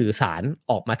สื่อสาร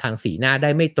ออกมาทางสีหน้าได้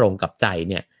ไม่ตรงกับใจ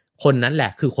เนี่ยคนนั้นแหล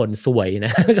ะคือคนซวยน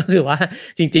ะ ก็คือว่า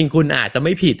จริงๆคุณอาจจะไ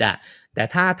ม่ผิดอ่ะแต่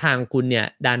ถ้าทางคุณเนี่ย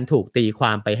ดันถูกตีคว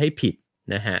ามไปให้ผิด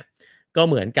นะฮะก็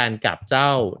เหมือนกันกับเจ้า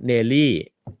เนลลี่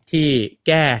ที่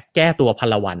แก้ตัวพ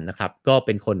ลวันนะครับก็เ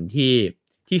ป็นคน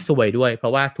ที่ซวยด้วยเพรา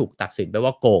ะว่าถูกตัดสินไป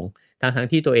ว่าโกงทั้ง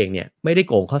ที่ตัวเองเนี่ยไม่ได้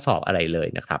โกงข้อสอบอะไรเลย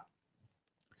นะครับ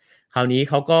คราวนี้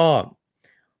เขาก็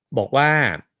บอกว่า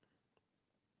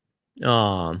เอ่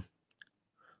อ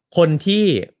คนที่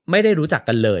ไม่ได้รู้จัก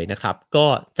กันเลยนะครับก็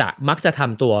จะมักจะท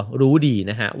ำตัวรู้ดี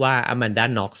นะฮะว่าอแมนดา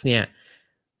น็อกซ์เนี่ย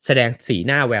แสดงสีห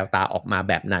น้าแววตาออกมา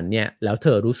แบบนั้นเนี่ยแล้วเธ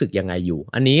อรู้สึกยังไงอยู่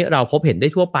อันนี้เราพบเห็นได้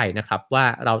ทั่วไปนะครับว่า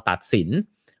เราตัดสิน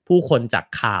ผู้คนจาก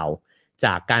ข่าวจ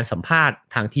ากการสัมภาษณ์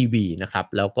ทางทีวีนะครับ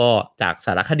แล้วก็จากส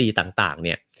ารคดีต่างๆเ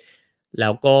นี่ยแล้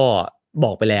วก็บ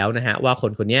อกไปแล้วนะฮะว่าค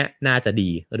นคนนี้น่าจะดี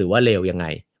หรือว่าเลวยังไง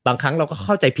บางครั้งเราก็เ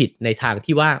ข้าใจผิดในทาง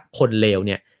ที่ว่าคนเลวเ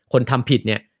นี่ยคนทำผิด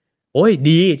เนี่ยโอ้ย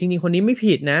ดีจริงๆคนนี้ไม่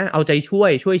ผิดนะเอาใจช่ว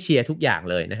ยเชียร์ทุกอย่าง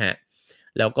เลยนะฮะ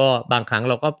แล้วก็บางครั้ง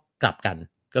เราก็กลับกัน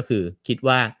ก็คือคิด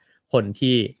ว่าคน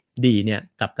ที่ดีเนี่ย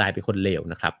กลับกลายเป็นคนเลว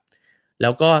นะครับแล้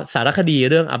วก็สารคดี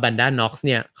เรื่อง Amanda Knox เ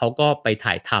นี่ยเขาก็ไป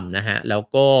ถ่ายทำนะฮะแล้ว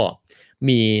ก็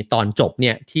มีตอนจบเ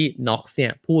นี่ยที่ Knox เนี่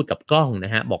ยพูดกับกล้องน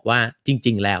ะฮะบอกว่าจ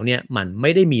ริงๆแล้วเนี่ยมันไม่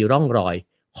ได้มีร่องรอย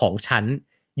ของฉัน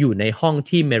อยู่ในห้อง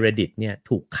ที่เมเรดิธเนี่ย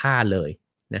ถูกฆ่าเลย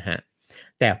นะฮะ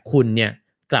แต่คุณเนี่ย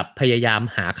กลับพยายาม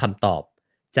หาคำตอบ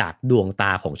จากดวงต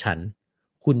าของฉัน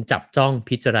คุณจับจ้อง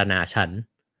พิจารณาฉัน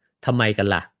ทำไมกัน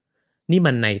ล่ะนี่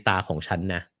มันในตาของฉัน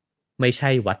นะไม่ใช่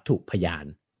วัตถุพยาน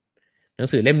หนัง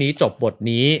สือเล่มนี้จบบท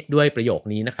นี้ด้วยประโยค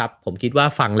นี้นะครับผมคิดว่า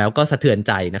ฟังแล้วก็สะเทือนใ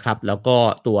จนะครับแล้วก็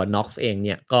ตัว Knox เองเ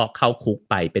นี่ยก็เข้าคุก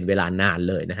ไปเป็นเวลานาน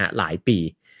เลยนะฮะหลายปี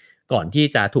ก่อนที่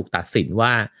จะถูกตัดสินว่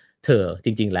าเธอจ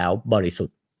ริงๆแล้วบริสุท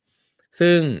ธิ์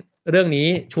ซึ่งเรื่องนี้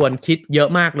ชวนคิดเยอะ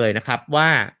มากเลยนะครับว่า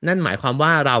นั่นหมายความว่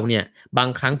าเราเนี่ยบาง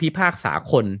ครั้งพิพากษา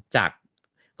คนจาก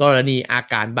กรณีอา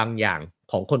การบางอย่าง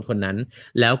ของคนคนนั้น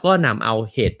แล้วก็นำเอา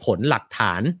เหตุผลหลักฐ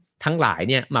านทั้งหลาย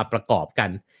เนี่ยมาประกอบกัน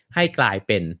ให้กลายเ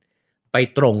ป็นไป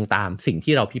ตรงตามสิ่ง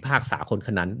ที่เราพิพากษาคนค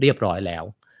นนั้นเรียบร้อยแล้ว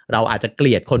เราอาจจะเก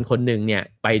ลียดคนคนหนึ่งเนี่ย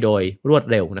ไปโดยรวด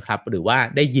เร็วนะครับหรือว่า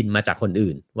ได้ยินมาจากคน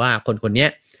อื่นว่าคนคนนี้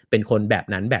เป็นคนแบบ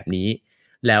นั้นแบบนี้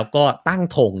แล้วก็ตั้ง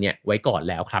ธงเนี่ยไว้ก่อน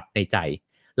แล้วครับในใจ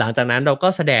หลังจากนั้นเรา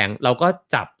ก็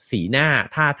จับสีหน้า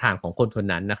ท่าทางของคนคน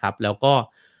นั้นนะครับแล้วก็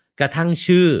กระทั่ง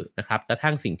ชื่อนะครับกระ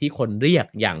ทั่งสิ่งที่คนเรียก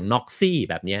อย่างน็อกซี่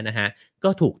แบบนี้นะฮะก็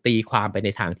ถูกตีความไปใน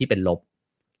ทางที่เป็นลบ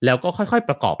แล้วก็ค่อยๆ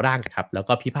ประกอบร่างครับแล้ว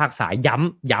ก็พิพากษา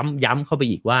ย้ำเข้าไป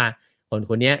อีกว่าคน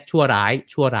คนนี้ชั่วร้าย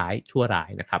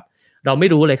นะครับเราไม่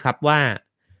รู้เลยครับว่า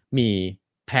มี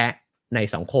แพะใน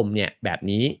สังคมเนี่ยแบบ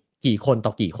นี้กี่คนต่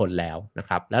อกี่คนแล้วนะค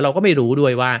รับแล้วเราก็ไม่รู้ด้ว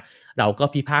ยว่าเราก็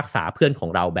พิพากษาเพื่อนของ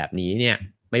เราแบบนี้เนี่ย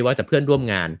ไม่ว่าจะเพื่อนร่วม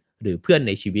งานหรือเพื่อนใ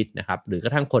นชีวิตนะครับหรือกร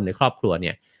ะทั่งคนในครอบครัวเ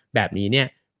นี่ยแบบนี้เนี่ย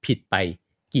ผิดไป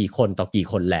กี่คนต่อกี่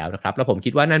คนแล้วนะครับแล้วผมคิ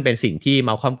ดว่านั่นเป็นสิ่งที่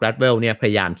Malcolm Gladwell เนี่ยพ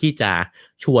ยายามที่จะ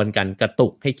ชวนกันกระตุ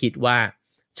กให้คิดว่า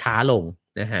ช้าลง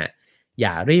นะฮะอ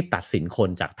ย่ารีบตัดสินคน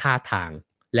จากท่าทาง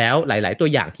แล้วหลายๆตัว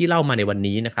อย่างที่เล่ามาในวัน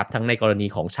นี้นะครับทั้งในกรณี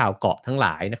ของชาวเกาะทั้งหล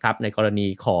ายนะครับในกรณี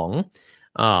ของ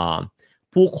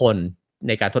ผู้คนใ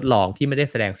นการทดลองที่ไม่ได้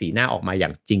แสดงสีหน้าออกมาอย่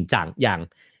างจริงจังอย่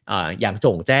างโ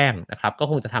จ่งแจ้งนะครับก็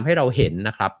คงจะทำให้เราเห็นน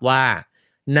ะครับว่า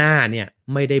หน้าเนี่ย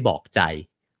ไม่ได้บอกใจ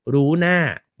รู้หน้า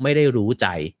ไม่ได้รู้ใจ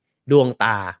ดวงต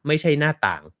าไม่ใช่หน้า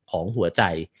ต่างของหัวใจ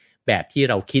แบบที่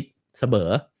เราคิดเสมอ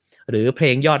หรือเพล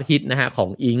งยอดฮิตนะฮะของ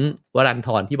อิงค์วรันธ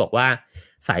รที่บอกว่า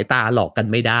สายตาหลอกกัน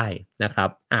ไม่ได้นะครับ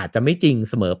อาจจะไม่จริง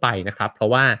เสมอไปนะครับเพรา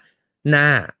ะว่าหน้า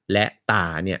และตา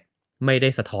เนี่ยไม่ได้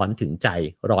สะท้อนถึงใจ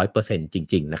 100% จ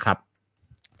ริงๆนะครับ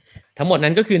ทั้งหมด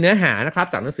นั้นก็คือเนื้อหานะครับ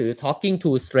จากหนังสือ Talking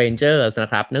to Strangers นะ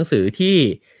ครับหนังสือที่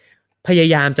พยา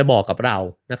ยามจะบอกกับเรา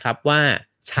นะครับว่า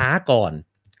ช้าก่อน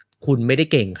คุณไม่ได้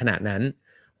เก่งขนาดนั้น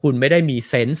คุณไม่ได้มี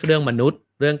เซนส์เรื่องมนุษย์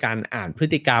เรื่องการอ่านพฤ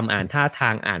ติกรรมอ่านท่าทา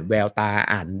งอ่านแววตา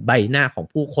อ่านใบหน้าของ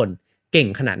ผู้คนเก่ง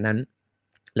ขนาดนั้น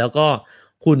แล้วก็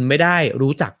คุณไม่ได้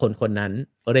รู้จักคนคนนั้น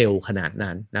เร็วขนาด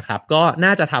นั้นนะครับก็น่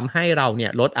าจะทำให้เราเนี่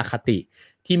ยลดอคติ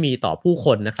ที่มีต่อผู้ค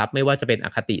นนะครับไม่ว่าจะเป็นอ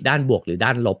คติด้านบวกหรือด้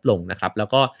านลบลงนะครับแล้ว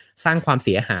ก็สร้างความเ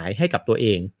สียหายให้กับตัวเอ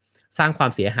งสร้างควา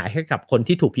มเสียหายให้กับคน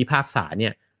ที่ถูกพิพากษาเนี่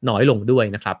ยน้อยลงด้วย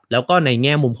นะครับแล้วก็ในแ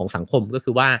ง่มุมของสังคมก็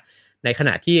คือว่าในขณ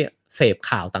ะที่เสพ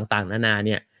ข่าวต่างๆนานาเ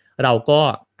นี่ยเราก็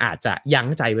อาจจะยั้ง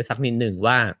ใจไว้สักนิดหนึ่ง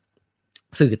ว่า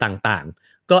สื่อต่าง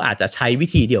ๆก็อาจจะใช้วิ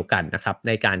ธีเดียวกันนะครับใ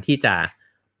นการที่จะ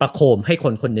ประโคมให้ค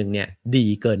นคนหนึ่งเนี่ยดี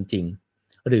เกินจริง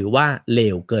หรือว่าเล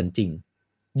วเกินจริง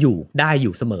อ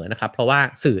ยู่เสมอนะครับเพราะว่า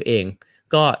สื่อเอง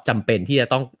ก็จำเป็นที่จะ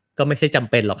ต้องก็ไม่ใช่จำ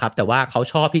เป็นหรอกครับแต่ว่าเขา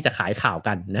ชอบที่จะขายข่าว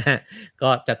กันนะฮะก็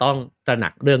จะต้องตระหนั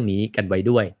กเรื่องนี้กันไว้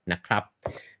ด้วยนะครับ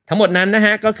ทั้งหมดนั้นนะฮ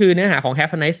ะก็คือเนื้อหาของ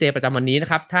Have a Nice Day ประจำวันนี้นะ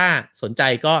ครับถ้าสนใจ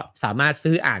ก็สามารถ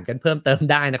ซื้ออ่านกันเพิ่มเติม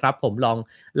ได้นะครับผมลอง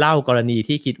เล่ากรณี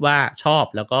ที่คิดว่าชอบ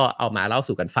แล้วก็เอามาเล่า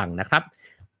สู่กันฟังนะครับ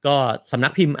ก็สำนั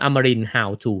กพิมพ์อมรินทร์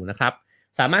How to นะครับ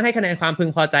สามารถให้คะแนนความพึง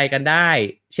พอใจกันได้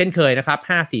เช่นเคยนะครับ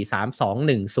5 4 3 2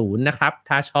 1 0นะครับ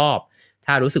ถ้าชอบ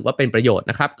ถ้ารู้สึกว่าเป็นประโยชน์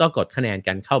นะครับก็กดคะแนน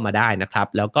กันเข้ามาได้นะครับ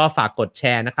แล้วก็ฝากกดแช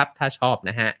ร์นะครับถ้าชอบ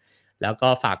นะฮะแล้วก็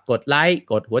ฝากกดไลค์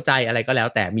กดหัวใจอะไรก็แล้ว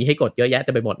แต่มีให้กดเยอะแยะเ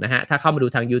ต็มไปหมดนะฮะถ้าเข้ามาดู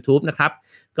ทาง YouTube นะครับ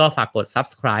ก็ฝากกด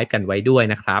Subscribe กันไว้ด้วย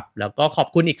นะครับแล้วก็ขอบ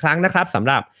คุณอีกครั้งนะครับสำ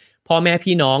หรับพ่อแม่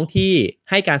พี่น้องที่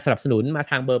ให้การสนับสนุนมา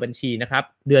ทางเบอร์บัญชีนะครับ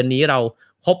เดือนนี้เรา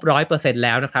ครบ 100% แ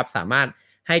ล้วนะครับสามารถ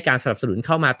ให้การสนับสนุนเ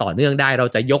ข้ามาต่อเนื่องได้เรา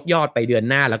จะยกยอดไปเดือน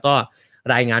หน้าแล้วก็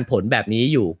รายงานผลแบบนี้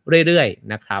อยู่เรื่อย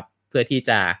ๆนะครับเพื่อที่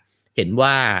จะเห็น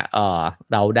ว่า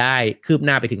เราได้คืบห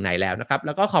น้าไปถึงไหนแล้วนะครับแ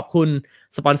ล้วก็ขอบคุณ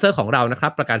สปอนเซอร์ของเรานะครั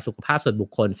บประกันสุขภาพส่วนบุค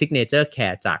คล Signature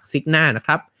Care จาก Cigna นะค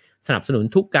รับ สนับสนุน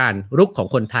ทุกการรุกของ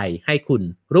คนไทยให้คุณ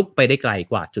รุกไปได้ไกล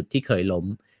กว่าจุดที่เคยล้ม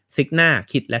ซิกหน้า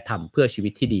คิดและทำเพื่อชีวิ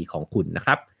ตที่ดีของคุณนะค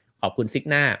รับขอบคุณซิก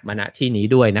หน้ามาณที่นี้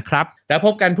ด้วยนะครับแล้วพ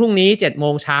บกันพรุ่งนี้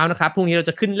 7:00 นนะครับพรุ่งนี้เรา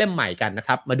จะขึ้นเล่มใหม่กันนะค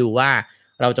รับมาดูว่า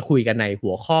เราจะคุยกันใน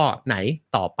หัวข้อไหน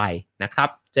ต่อไปนะครับ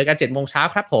เจอกัน 7:00 น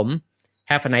ครับผม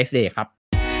Have a nice day ครับ